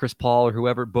Luka or Chris Paul or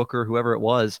whoever, Booker, whoever it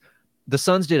was, the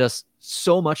Suns did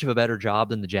so much of a better job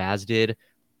than the Jazz did,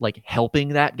 like helping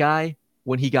that guy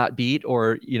when he got beat,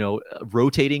 or,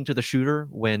 rotating to the shooter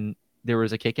when there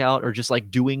was a kick out, or just like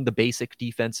doing the basic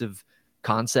defensive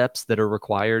concepts that are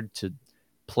required to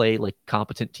play like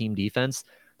competent team defense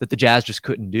that the Jazz just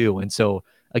couldn't do. And so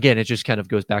again, it just kind of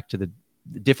goes back to the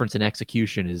difference in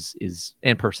execution is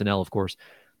and personnel, of course,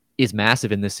 is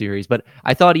massive in this series. But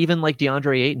I thought even like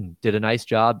DeAndre Ayton did a nice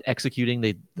job executing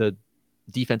the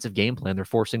defensive game plan. They're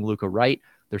forcing Luka right.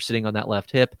 They're sitting on that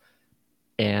left hip,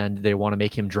 and they want to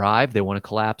make him drive. They want to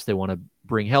collapse. They want to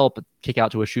bring help, kick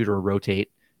out to a shooter, or rotate,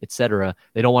 etc.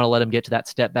 They don't want to let him get to that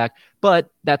step back.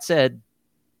 But that said,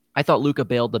 I thought Luka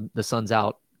bailed the Suns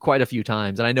out quite a few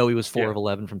times. And I know he was 4 of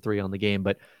 11 from 3 on the game,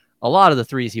 but a lot of the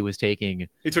threes he was taking,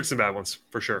 he took some bad ones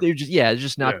for sure. They're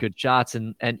just not good shots.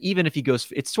 And even if he goes,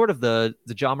 it's sort of the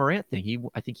Ja Morant thing.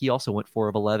 I think he also went 4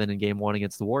 of 11 in game 1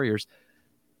 against the Warriors.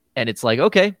 And it's like,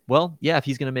 okay, well, yeah, if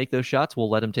he's going to make those shots, we'll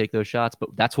let him take those shots.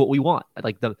 But that's what we want.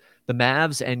 Like the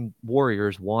Mavs and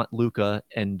Warriors want Luka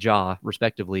and Ja,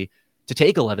 respectively, to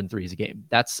take 11 threes a game.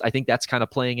 I think that's kind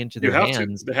of playing into their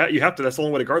hands. You have to. That's the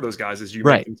only way to guard those guys is you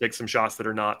make them take some shots that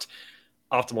are not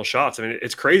optimal shots. I mean,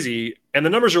 it's crazy. And the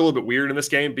numbers are a little bit weird in this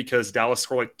game because Dallas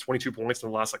scored like 22 points in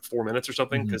the last like 4 minutes or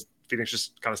something because Phoenix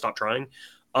just kind of stopped trying.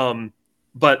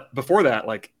 But before that,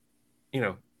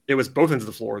 it was both ends of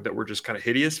the floor that were just kind of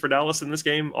hideous for Dallas in this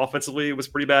game. Offensively, it was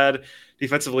pretty bad.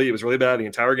 Defensively, it was really bad the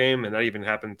entire game, and that even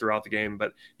happened throughout the game.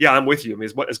 But yeah, I'm with you. I mean,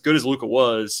 as good as Luka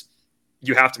was,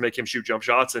 you have to make him shoot jump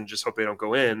shots and just hope they don't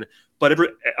go in. But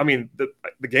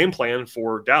the game plan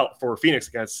for Phoenix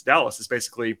against Dallas is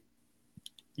basically,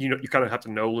 you kind of have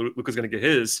to know Luka's going to get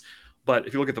his. But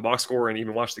if you look at the box score and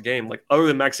even watch the game, like other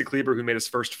than Maxi Kleber, who made his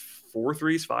first 5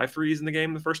 threes in the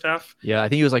game in the first half. Yeah, I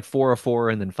think he was like 4 of 4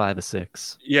 and then 5 of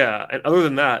 6. Yeah, and other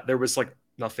than that, there was like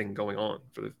nothing going on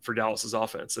for Dallas's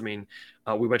offense. I mean,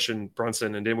 we mentioned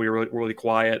Brunson, and then we were really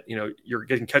quiet. You're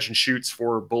getting catch and shoots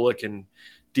for Bullock and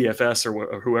DFS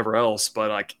or whoever else, but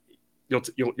like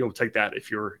you'll take that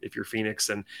if you're Phoenix,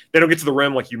 and they don't get to the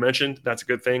rim like you mentioned. That's a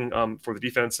good thing for the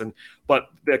defense. But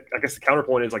I guess the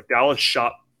counterpoint is like Dallas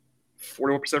shot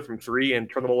 41% from 3 and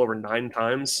turned the ball over 9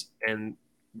 times, and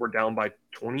we're down by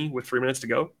 20 with 3 minutes to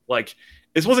go. Like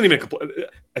this wasn't even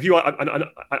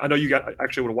I know you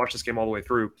actually would have watched this game all the way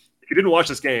through. If you didn't watch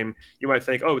this game, you might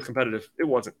think, oh, it's competitive. It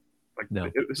wasn't.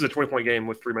 This is a 20-point game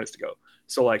with 3 minutes to go.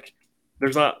 So like,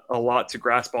 there's not a lot to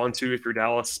grasp onto if you're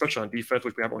Dallas, especially on defense,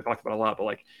 which we haven't really talked about a lot. But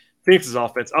like Phoenix's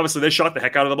offense, obviously they shot the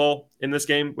heck out of the ball in this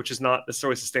game, which is not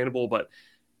necessarily sustainable. But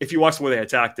if you watch the way they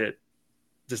attacked it,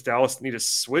 does Dallas need to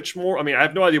switch more? I mean, I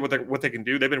have no idea what they can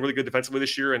do. They've been really good defensively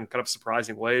this year in kind of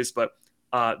surprising ways, but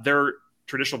their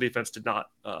traditional defense did not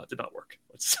work.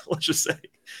 Let's just say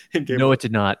in game. No, one. It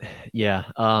did not. Yeah.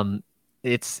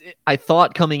 I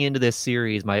thought coming into this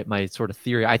series, my sort of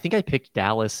theory, I think I picked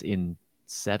Dallas in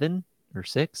 7 or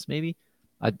 6, maybe.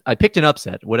 I picked an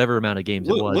upset, whatever amount of games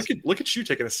it was. Look at you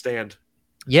taking a stand.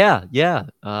 Yeah.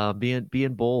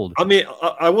 Being bold. I mean,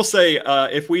 I will say,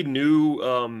 if we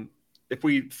knew, if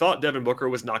we thought Devin Booker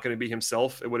was not going to be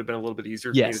himself, it would have been a little bit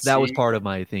easier. Yes, that was part of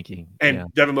my thinking. And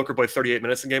Devin Booker played 38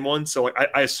 minutes in game 1, so like,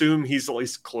 I assume he's at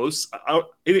least close.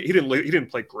 He didn't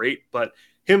play great, but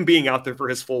him being out there for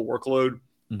his full workload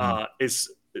is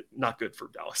not good for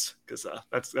Dallas because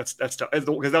that's tough.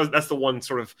 Because that's the one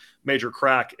sort of major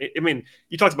crack. I mean,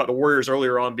 you talked about the Warriors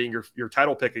earlier on being your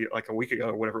title pick like a week ago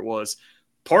or whatever it was.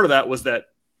 Part of that was that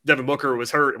Devin Booker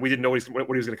was hurt and we didn't know when he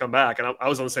was going to come back. And I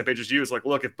was on the same page as you. It's like,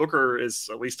 look, if Booker is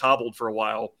at least hobbled for a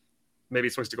while, maybe he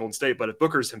switches to Golden State. But if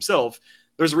Booker's himself,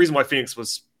 there's a reason why Phoenix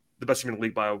was the best team in the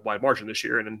league by a wide margin this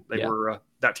year, and they were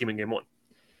that team in game 1.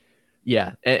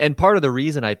 Yeah, and part of the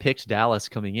reason I picked Dallas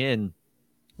coming in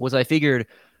was I figured,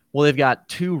 well, they've got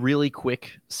 2 really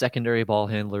quick secondary ball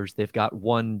handlers. They've got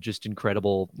 1 just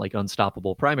incredible, like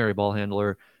unstoppable primary ball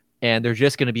handler, and they're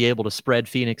just going to be able to spread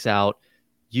Phoenix out,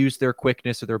 use their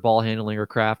quickness or their ball handling or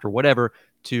craft or whatever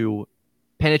to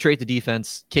penetrate the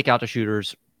defense, kick out to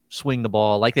shooters, swing the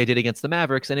ball like they did against the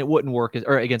Mavericks, and it wouldn't work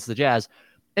or against the Jazz,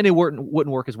 and it wouldn't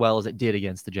work as well as it did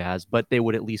against the Jazz, but they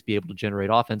would at least be able to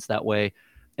generate offense that way.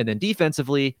 And then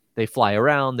defensively, they fly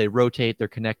around, they rotate, they're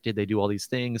connected, they do all these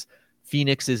things.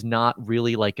 Phoenix is not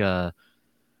really like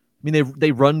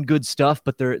they run good stuff,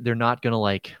 but they're not going to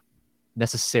like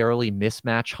necessarily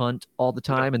mismatch hunt all the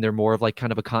time, and they're more of like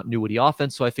kind of a continuity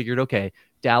offense. So I figured, okay,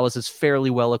 Dallas is fairly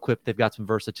well equipped. They've got some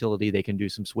versatility. They can do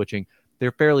some switching.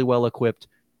 They're fairly well equipped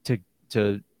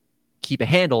to keep a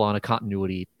handle on a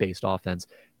continuity based offense.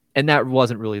 And that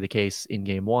wasn't really the case in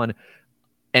game 1.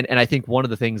 And I think one of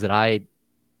the things that I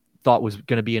thought was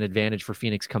going to be an advantage for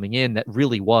Phoenix coming in that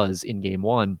really was in game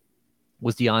 1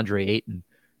 was DeAndre Ayton,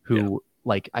 who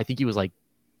like, I think he was like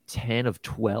 10 of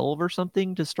 12 or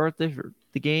something to start the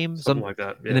game. Something like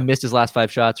that. Yeah. And then missed his last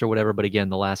 5 shots or whatever. But again,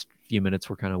 the last few minutes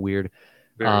were kind of weird.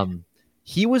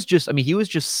 He was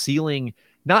just sealing,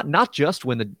 not just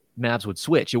when the Mavs would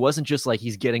switch. It wasn't just like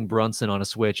he's getting Brunson on a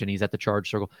switch and he's at the charge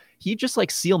circle. He'd just like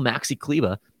seal Maxi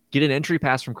Kleber, get an entry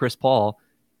pass from Chris Paul,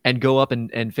 and go up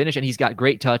and finish. And he's got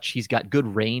great touch. He's got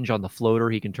good range on the floater.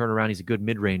 He can turn around. He's a good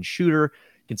mid-range shooter.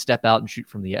 Can step out and shoot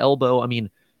from the elbow. I mean,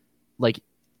 like,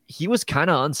 he was kind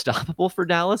of unstoppable for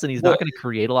Dallas, and he's not going to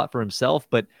create a lot for himself,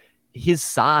 but his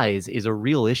size is a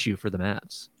real issue for the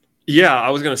Mavs. Yeah, I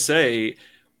was going to say,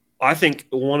 I think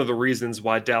one of the reasons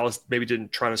why Dallas maybe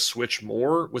didn't try to switch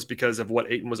more was because of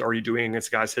what Ayton was already doing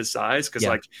against guys his size. Because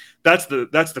like that's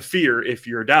the fear if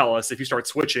you're Dallas. If you start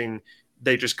switching,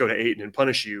 they just go to Ayton and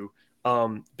punish you.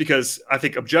 Because I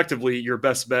think objectively your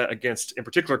best bet against, in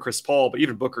particular, Chris Paul, but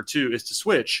even Booker too, is to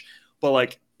switch. But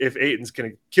like if Ayton's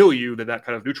going to kill you, then that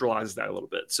kind of neutralizes that a little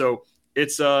bit. So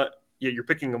it's you're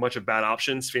picking a bunch of bad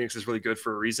options. Phoenix is really good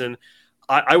for a reason.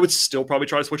 I would still probably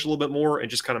try to switch a little bit more and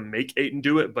just kind of make Ayton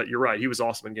do it. But you're right. He was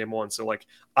awesome in game 1. So, like,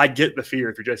 I get the fear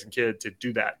if you're Jason Kidd to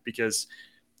do that because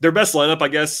their best lineup, I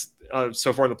guess,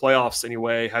 so far in the playoffs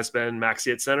anyway, has been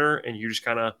Maxey at center. And you just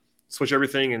kind of switch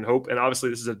everything and hope. And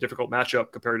obviously, this is a difficult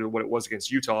matchup compared to what it was against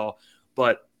Utah.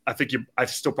 But I think I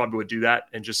still probably would do that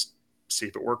and just see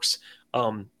if it works.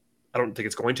 I don't think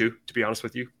it's going to be honest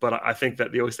with you, but I think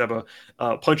that they always have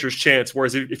a puncher's chance.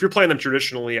 Whereas if you're playing them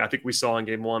traditionally, I think we saw in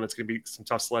game 1, it's going to be some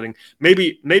tough sledding.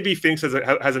 Maybe Phoenix has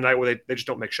a night where they just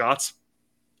don't make shots,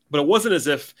 but it wasn't as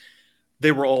if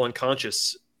they were all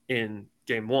unconscious in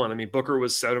game 1. I mean, Booker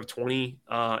was 7 of 20.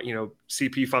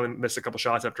 CP finally missed a couple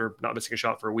shots after not missing a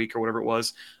shot for a week or whatever it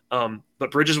was.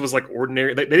 But Bridges was like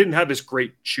ordinary. They didn't have this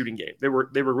great shooting game. They were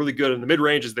really good in the mid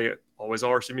range as they always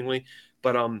are seemingly,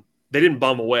 but they didn't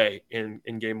bomb away in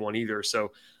game 1 either.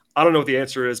 So I don't know what the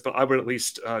answer is, but I would at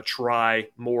least try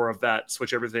more of that,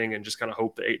 switch everything, and just kind of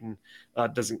hope that Ayton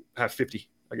doesn't have 50,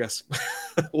 I guess.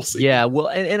 We'll see. Yeah, well,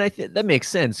 and I think that makes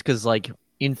sense because, like,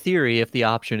 in theory, if the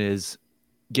option is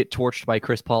get torched by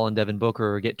Chris Paul and Devin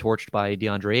Booker or get torched by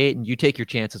DeAndre Ayton, you take your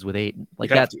chances with Ayton. Like,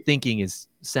 that thinking is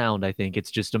sound, I think.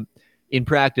 It's just in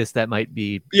practice, that might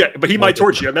be. Yeah, but he might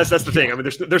torch you. I mean, that's the thing. I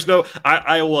mean, there's no.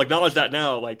 I will acknowledge that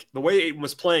now. Like the way Ayton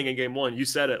was playing in game 1, you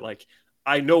said it. Like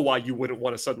I know why you wouldn't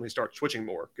want to suddenly start switching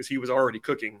more because he was already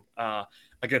cooking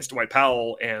against Dwight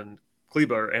Powell and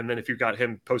Kleber, and then if you've got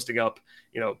him posting up,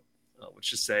 let's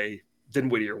just say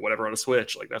Dinwiddie or whatever on a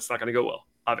switch, like that's not going to go well,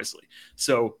 obviously.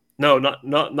 So no, not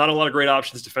a lot of great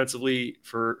options defensively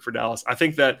for Dallas. I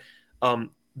think that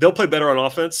they'll play better on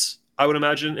offense, I would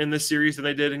imagine, in this series than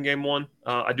they did in game 1.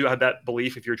 I do have that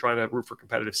belief if you're trying to root for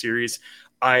competitive series.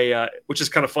 Which is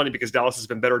kind of funny because Dallas has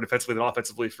been better defensively than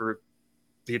offensively for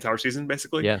the entire season,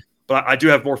 basically. Yeah. But I do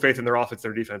have more faith in their offense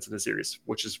than their defense in this series,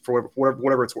 which is for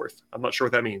whatever it's worth. I'm not sure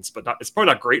what that means, but it's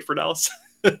probably not great for Dallas.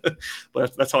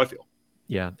 But that's how I feel.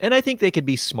 Yeah, and I think they could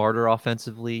be smarter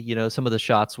offensively. Some of the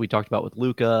shots we talked about with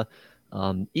Luka,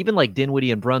 even like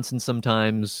Dinwiddie and Brunson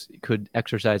sometimes could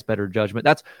exercise better judgment.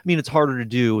 It's harder to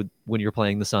do when you're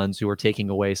playing the Suns, who are taking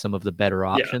away some of the better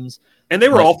options. Yeah. And they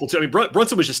were awful too. I mean,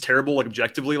 Brunson was just terrible, like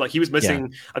objectively. Like he was missing.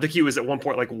 Yeah. I think he was at one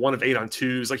point like 1 of 8 on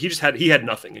 2s. Like he had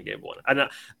nothing in game 1. And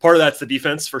part of that's the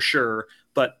defense for sure,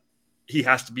 but he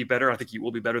has to be better. I think he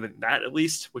will be better than that at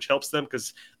least, which helps them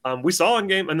because we saw in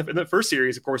the first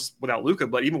series, of course, without Luka,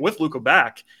 but even with Luka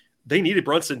back, they needed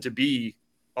Brunson to be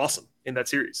awesome in that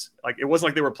series. Like it wasn't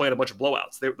like they were playing a bunch of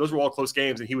blowouts. Those were all close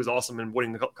games, and he was awesome in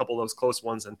winning a couple of those close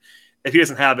ones. And if he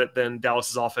doesn't have it, then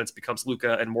Dallas's offense becomes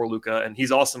Luka and more Luka, and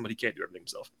he's awesome, but he can't do everything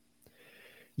himself.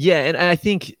 Yeah, and I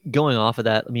think going off of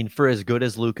that, I mean, for as good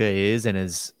as Luka is and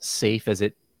as safe as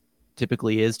it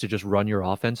typically is to just run your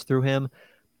offense through him,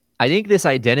 I think this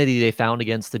identity they found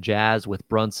against the Jazz with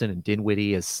Brunson and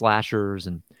Dinwiddie as slashers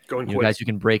and guys who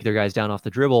can break their guys down off the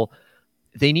dribble,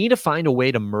 they need to find a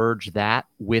way to merge that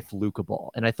with Luka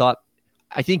Ball. And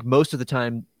I think most of the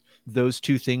time those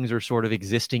two things are sort of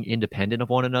existing independent of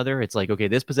one another. It's like, okay,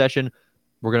 this possession,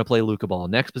 we're going to play Luka Ball.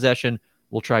 Next possession,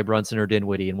 we'll try Brunson or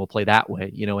Dinwiddie and we'll play that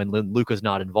way, and Luka's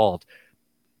not involved.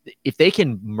 If they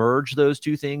can merge those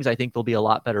two things, I think they'll be a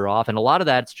lot better off. And a lot of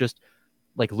that's just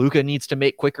like Luka needs to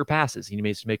make quicker passes. He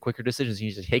needs to make quicker decisions. He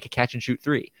needs to take a catch and shoot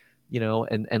 3,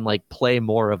 and like play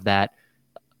more of that,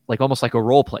 like almost like a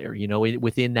role player,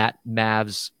 within that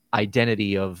Mavs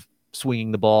identity of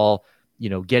swinging the ball,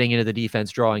 getting into the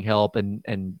defense, drawing help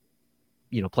and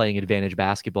playing advantage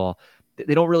basketball.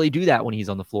 They don't really do that when he's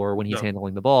on the floor, when he's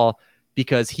handling the ball,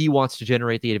 because he wants to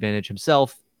generate the advantage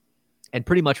himself and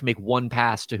pretty much make one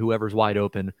pass to whoever's wide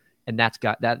open. And that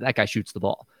guy shoots the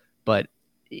ball. But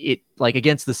it like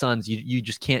against the Suns, you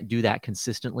just can't do that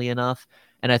consistently enough.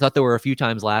 And I thought there were a few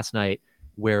times last night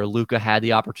where Luka had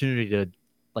the opportunity to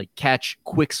like catch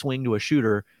quick swing to a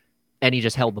shooter, and he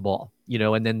just held the ball,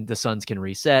 and then the Suns can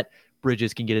reset.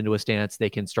 Bridges can get into a stance. They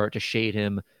can start to shade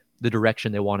him the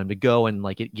direction they want him to go. And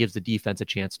like, it gives the defense a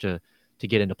chance to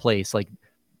get into place. Like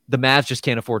the Mavs just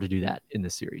can't afford to do that in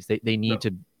this series. They need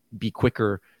to be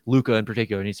quicker. Luka in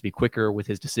particular needs to be quicker with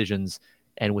his decisions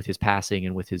and with his passing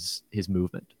and with his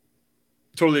movement.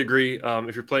 Totally agree.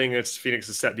 If you're playing against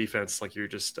Phoenix's set defense, like you're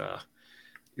just,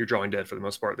 you're drawing dead for the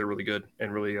most part. They're really good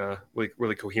and really,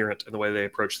 really coherent in the way they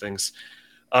approach things.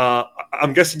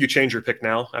 I'm guessing you change your pick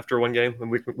now after one game,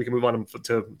 and we can move on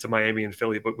to Miami and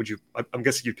Philly. But I'm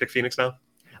guessing you'd pick Phoenix now.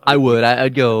 I would.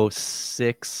 I'd go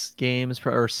 6 games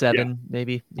or 7,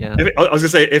 maybe. Yeah. I was gonna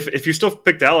say if you still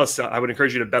pick Dallas, I would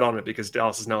encourage you to bet on it because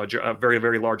Dallas is now a very,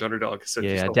 very large underdog. So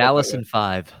yeah, Dallas in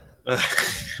 5. You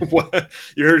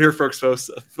heard it here, folks.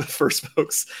 First,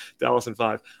 folks, Dallas in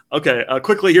 5. Okay,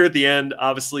 quickly here at the end.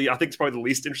 Obviously, I think it's probably the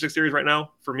least interesting series right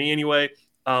now for me, anyway.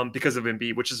 Because of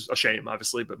Embiid, which is a shame,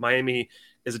 obviously. But Miami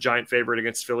is a giant favorite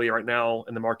against Philly right now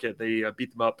in the market. They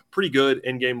beat them up pretty good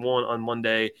in Game 1 on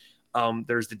Monday.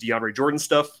 There's the DeAndre Jordan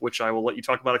stuff, which I will let you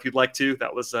talk about if you'd like to.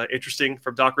 That was interesting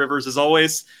from Doc Rivers, as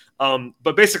always.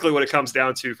 But basically what it comes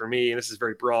down to for me, and this is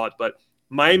very broad, but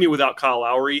Miami without Kyle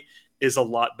Lowry is a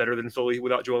lot better than Philly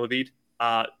without Joel Embiid.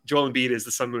 Joel Embiid is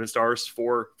the sun, moon, and stars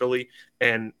for Philly,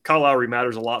 and Kyle Lowry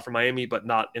matters a lot for Miami, but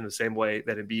not in the same way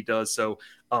that Embiid does. So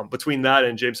between that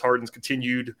and James Harden's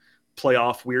continued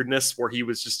playoff weirdness, where he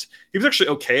was actually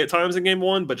okay at times in Game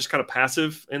 1, but just kind of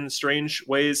passive in strange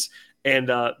ways,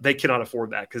 and they cannot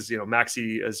afford that because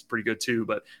Maxey is pretty good too.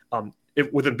 But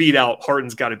with Embiid out,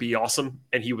 Harden's got to be awesome,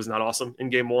 and he was not awesome in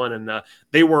Game 1, and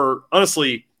they were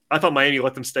honestly. I thought Miami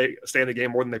let them stay in the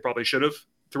game more than they probably should have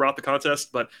throughout the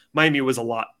contest, but Miami was a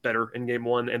lot better in Game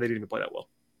 1, and they didn't even play that well.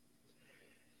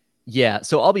 Yeah,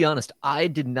 so I'll be honest, I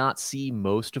did not see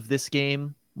most of this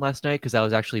game last night because I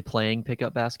was actually playing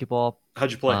pickup basketball.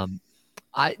 How'd you play?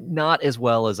 Not as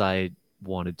well as I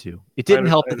wanted to. It didn't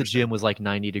help that the gym was like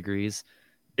 90 degrees.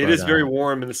 It is very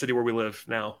warm in the city where we live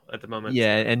now at the moment.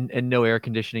 Yeah, and no air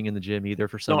conditioning in the gym either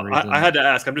for some reason. I had to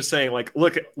ask. I'm just saying, like,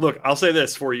 look, I'll say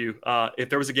this for you. If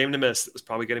there was a game to miss, it was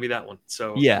probably going to be that one.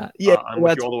 So yeah, I'm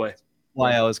with you all the way.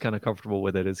 Why I was kind of comfortable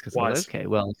with it is because okay,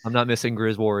 well, I'm not missing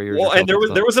Grizz Warriors. Well, and there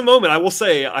was a moment, I will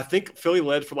say, I think Philly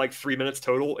led for like 3 minutes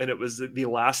total, and it was the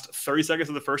last 30 seconds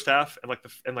of the first half,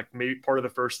 and maybe part of the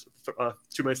first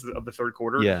 2 minutes of the third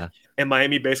quarter. Yeah, and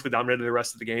Miami basically dominated the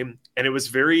rest of the game, and it was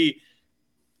very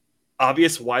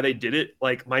obvious why they did it.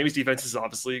 Like Miami's defense is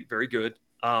obviously very good,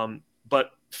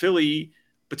 but Philly,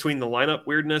 between the lineup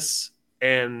weirdness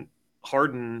and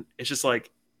Harden, it's just like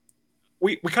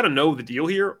we kind of know the deal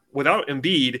here. Without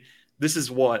Embiid, this is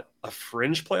what a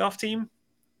fringe playoff team.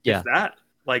 Yeah, if that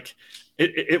like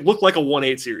it looked like a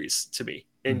 1-8 series to me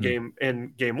in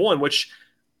game 1, which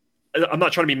I'm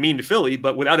not trying to be mean to Philly,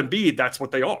 but without Embiid, that's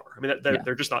what they are. I mean,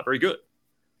 they're just not very good.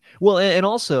 Well, and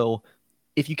also,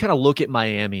 if you kind of look at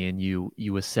Miami and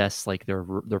you assess like their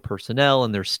personnel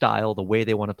and their style, the way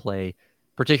they want to play,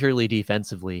 particularly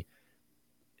defensively,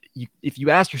 if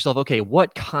you ask yourself, okay,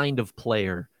 what kind of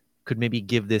player could maybe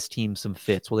give this team some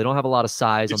fits? Well, they don't have a lot of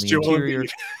size on the interior.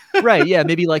 Right, yeah,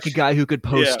 maybe like a guy who could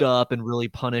post up and really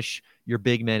punish your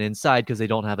big men inside because they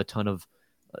don't have a ton of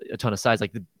size.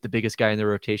 Like the biggest guy in the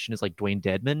rotation is like Dwayne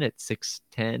Dedmon at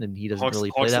 6'10", and he doesn't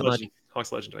really play that much.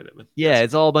 Hawks legend Dwayne Dedmon. Yeah,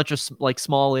 it's all a bunch of like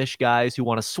smallish guys who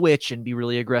want to switch and be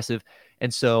really aggressive.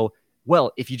 And so,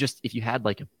 well, if you had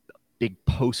like a big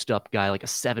post up guy, like a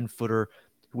 7-footer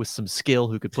with some skill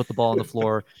who could put the ball on the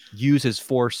floor, use his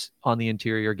force on the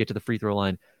interior, get to the free throw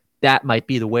line, that might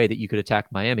be the way that you could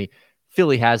attack Miami.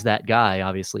 Philly has that guy.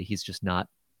 Obviously, he's just not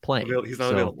playing. He's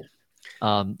not available.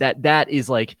 That is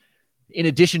like, in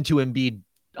addition to Embiid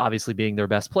obviously being their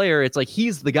best player, it's like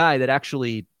he's the guy that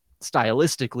actually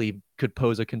stylistically could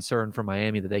pose a concern for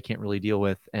Miami that they can't really deal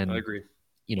with. And I agree.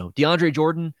 DeAndre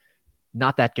Jordan,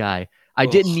 not that guy. I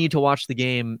didn't need to watch the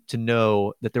game to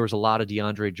know that there was a lot of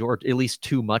DeAndre Jordan, at least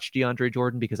too much DeAndre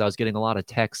Jordan, because I was getting a lot of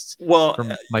texts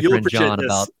from my friend John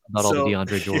about all the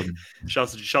DeAndre Jordan.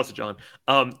 Shouts to John.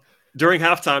 During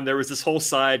halftime, there was this whole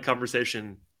side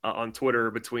conversation on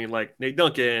Twitter between like Nate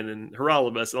Duncan and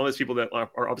Haralabas and all these people that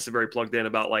are obviously very plugged in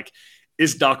about like,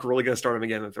 is Doc really going to start him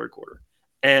again in the third quarter?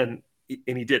 And he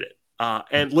did it.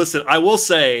 And listen, I will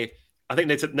say, I think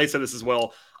Nate said this as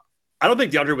well. I don't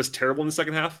think DeAndre was terrible in the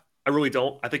second half. I really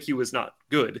don't. I think he was not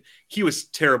good. He was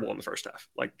terrible in the first half,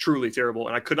 like truly terrible.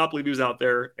 And I could not believe he was out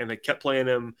there and they kept playing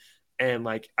him. And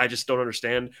like, I just don't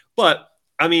understand. But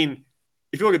I mean,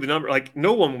 if you look at the number, like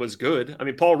no one was good. I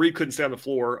mean, Paul Reed couldn't stay on the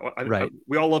floor. Right.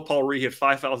 We all love Paul Reed. He had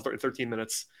 5 fouls in 13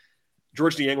 minutes.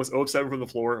 George Niang was 0 of 7 from the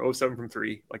floor, 0 of 7 from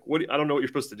 3. Like, what? I don't know what you're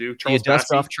supposed to do. Charles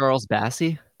Bassey off Charles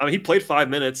Bassey. I mean, he played 5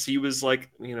 minutes. He was like,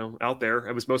 out there.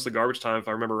 It was mostly garbage time, if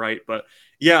I remember right. But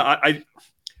yeah, I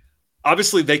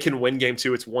obviously they can win game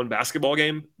 2. It's one basketball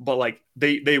game, but like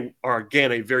they are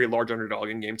again a very large underdog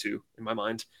in game 2 in my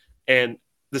mind. And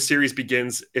the series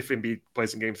begins if Embiid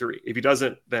plays in game 3. If he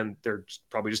doesn't, then they're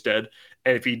probably just dead.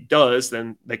 And if he does,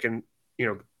 then they can,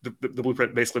 the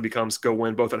blueprint basically becomes go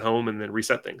win both at home and then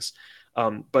reset things.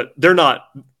 But they're not.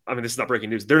 I mean, this is not breaking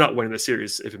news. They're not winning the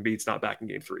series if Embiid's not back in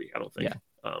game 3. I don't think.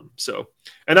 Yeah.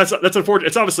 And that's unfortunate.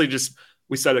 It's obviously just,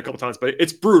 we said it a couple times, but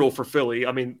it's brutal for Philly.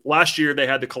 I mean, last year they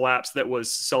had the collapse that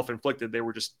was self-inflicted. They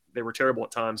were terrible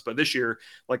at times, but this year,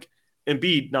 like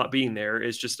Embiid not being there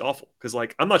is just awful. Because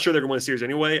like I'm not sure they're going to win the series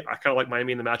anyway. I kind of like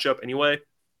Miami in the matchup anyway,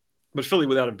 but Philly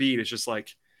without Embiid is just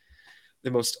like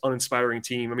the most uninspiring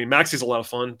team. I mean, Maxi's a lot of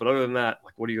fun, but other than that,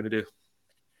 like, what are you going to do?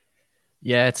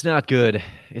 Yeah, it's not good.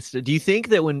 Do you think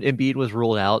that when Embiid was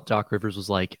ruled out, Doc Rivers was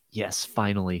like, yes,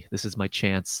 finally, this is my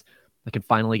chance. I can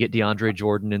finally get DeAndre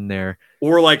Jordan in there.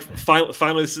 Or like,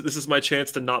 finally, this is my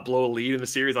chance to not blow a lead in the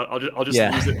series. I'll just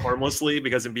use it harmlessly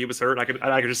because Embiid was hurt. I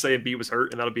could just say Embiid was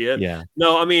hurt and that'll be it. Yeah.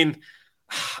 No, I mean,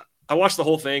 I watched the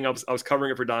whole thing. I was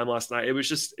covering it for Dime last night. It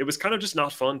was kind of just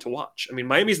not fun to watch. I mean,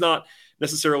 Miami's not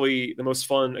necessarily the most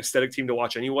fun aesthetic team to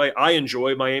watch anyway. I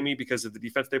enjoy Miami because of the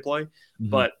defense they play,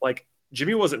 but like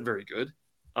Jimmy wasn't very good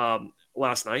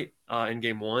last night in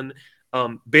game 1.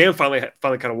 Bam finally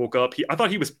kind of woke up. I thought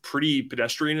he was pretty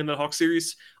pedestrian in the Hawks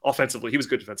series offensively. He was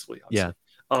good defensively, obviously.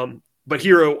 Yeah. But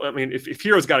Hero, I mean, if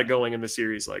Hero's got it going in the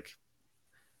series, like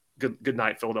good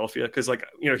night, Philadelphia. Because like,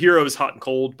 Hero is hot and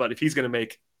cold, but if he's going to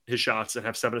make his shots and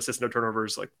have 7 assists, no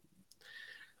turnovers, like,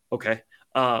 okay.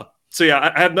 So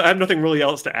yeah, I have nothing really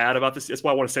else to add about this. That's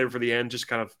why I want to save it for the end. Just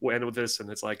kind of we'll end with this, and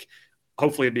it's like,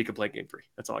 hopefully Embiid can play game 3.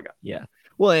 That's all I got. Yeah.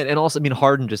 Well, and also, I mean,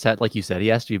 Harden just had, like you said, he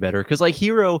has to be better because like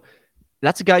Hero,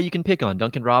 that's a guy you can pick on.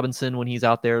 Duncan Robinson, when he's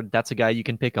out there, that's a guy you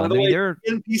can pick on. By the way,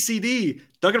 NPCD,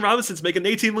 Duncan Robinson's making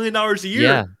 $18 million a year.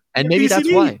 Yeah, and maybe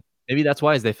that's why. Maybe that's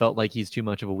why is they felt like he's too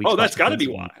much of a weak. Oh, that's got to be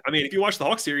why. I mean, if you watch the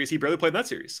Hawks series, he barely played in that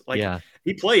series. Like,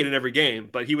 he played in every game,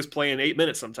 but he was playing 8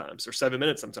 minutes sometimes or 7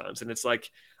 minutes sometimes. And it's like,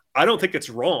 I don't think it's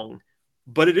wrong,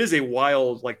 but it is a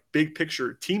wild, like, big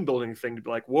picture team building thing to be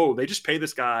like, whoa, they just pay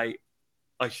this guy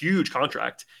a huge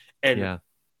contract. And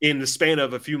in the span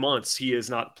of a few months, he is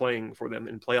not playing for them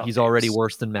in playoffs. He's already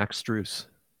worse than Max Strus.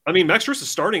 I mean, Max Strus is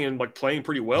starting and like playing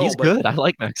pretty well. He's good. I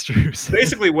like Max Strus.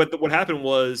 Basically, what happened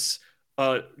was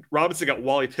Robinson got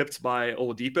Wally pipped by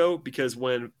Oladipo because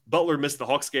when Butler missed the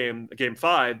Hawks game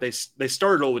 5, they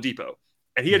started Oladipo,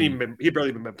 and he had barely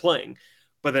even been playing.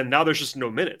 But then now there's just no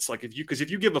minutes. Like if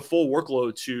you give a full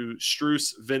workload to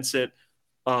Strus, Vincent,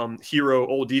 Hero,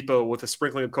 Oladipo with a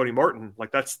sprinkling of Cody Martin,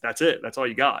 like that's it. That's all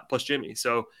you got plus Jimmy.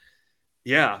 So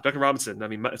yeah, Duncan Robinson. I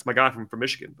mean, it's my guy from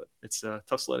Michigan, but it's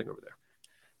tough sledding over there.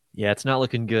 Yeah, it's not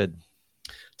looking good.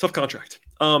 Tough contract.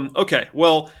 Okay,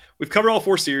 well, we've covered all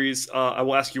 4 series. I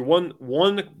will ask you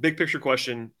one big picture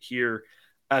question here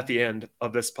at the end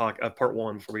of this part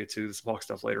 1 before we get to this Hawk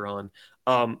stuff later on.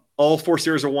 All 4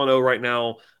 series are 1-0 right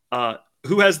now.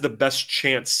 Who has the best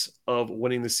chance of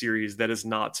winning the series that is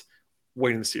not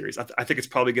winning the series? I think it's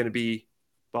probably going to be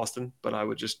Boston, but I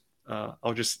would just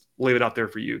I'll just leave it out there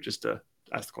for you just to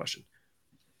ask the question.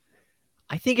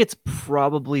 I think it's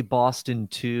probably Boston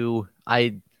too.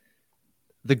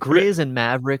 The Grizz and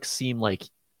Mavericks seem like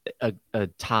a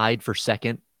tied for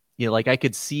second. Like I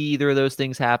could see either of those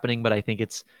things happening, but I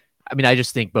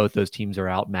just think both those teams are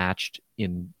outmatched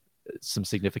in some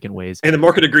significant ways. And the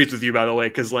market agrees with you, by the way,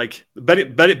 because like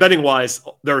betting wise,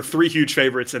 there are 3 huge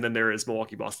favorites, and then there is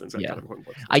Milwaukee, Boston. So yeah.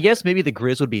 I guess maybe the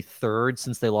Grizz would be third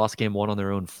since they lost game 1 on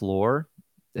their own floor.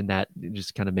 And that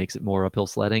just kind of makes it more uphill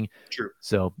sledding. True.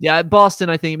 So yeah, Boston,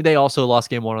 I think they also lost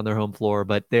game 1 on their home floor,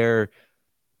 but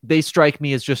they strike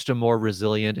me as just a more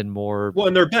resilient and more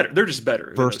and they're better. They're just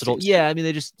better. Versatile. Yeah. I mean,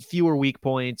 they just fewer weak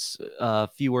points,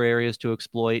 fewer areas to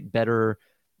exploit,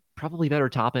 probably better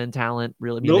top end talent.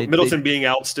 Really. I mean, Middleton being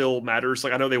out still matters.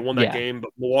 Like I know they won that game, but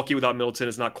Milwaukee without Middleton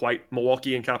is not quite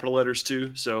Milwaukee in capital letters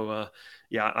too. So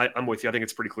I'm with you. I think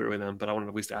it's pretty clear with them, but I wanted to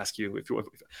at least ask you if I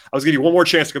was giving you one more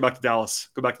chance to go back to Dallas,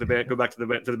 go back to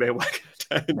the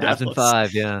bandwagon. Dallas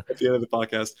 5, yeah. At the end of the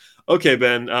podcast. Okay,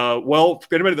 Ben. Well,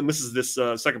 for anybody that misses this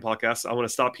second podcast, I want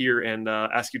to stop here and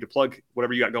ask you to plug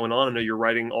whatever you got going on. I know you're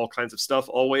writing all kinds of stuff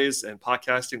always and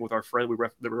podcasting with our friend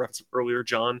that we referenced earlier,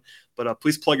 John. But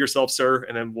please plug yourself, sir,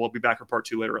 and then we'll be back for part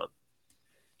 2 later on.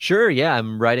 Sure. Yeah.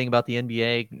 I'm writing about the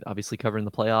NBA, obviously covering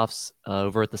the playoffs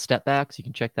over at the Step Backs. You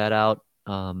can check that out.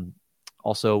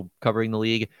 Also covering the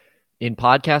league in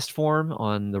podcast form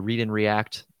on the Read and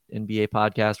React NBA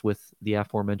podcast with the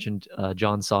aforementioned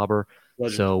John Sauber.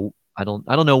 Legend. So I don't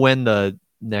know when the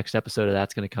next episode of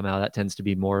that's going to come out. That tends to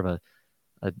be more of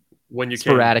a when you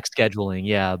sporadic scheduling.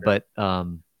 Yeah. But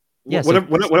yeah,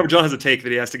 whenever John has a take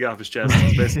that he has to get off his chest,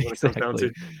 is basically what it comes down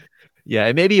to. Yeah,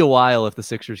 it may be a while if the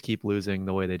Sixers keep losing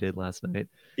the way they did last night.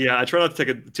 Yeah, I try not to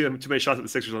take too many shots at the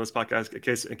Sixers on this podcast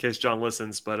in case John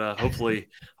listens, but hopefully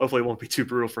it won't be too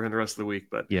brutal for him the rest of the week.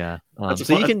 But yeah, that's a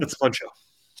fun show.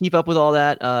 Keep up with all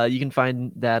that. You can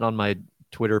find that on my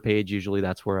Twitter page. Usually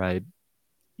that's where I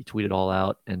tweet it all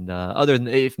out. And other than,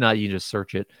 if not, you just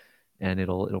search it and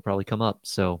it'll probably come up.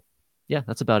 So yeah,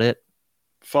 that's about it.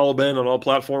 Follow Ben on all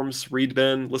platforms. Read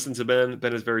Ben. Listen to Ben.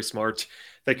 Ben is very smart.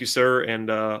 Thank you, sir. And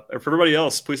for everybody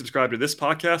else, please subscribe to this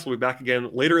podcast. We'll be back again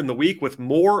later in the week with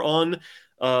more on,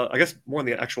 more on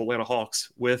the actual Atlanta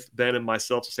Hawks with Ben and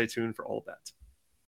myself. So stay tuned for all of that.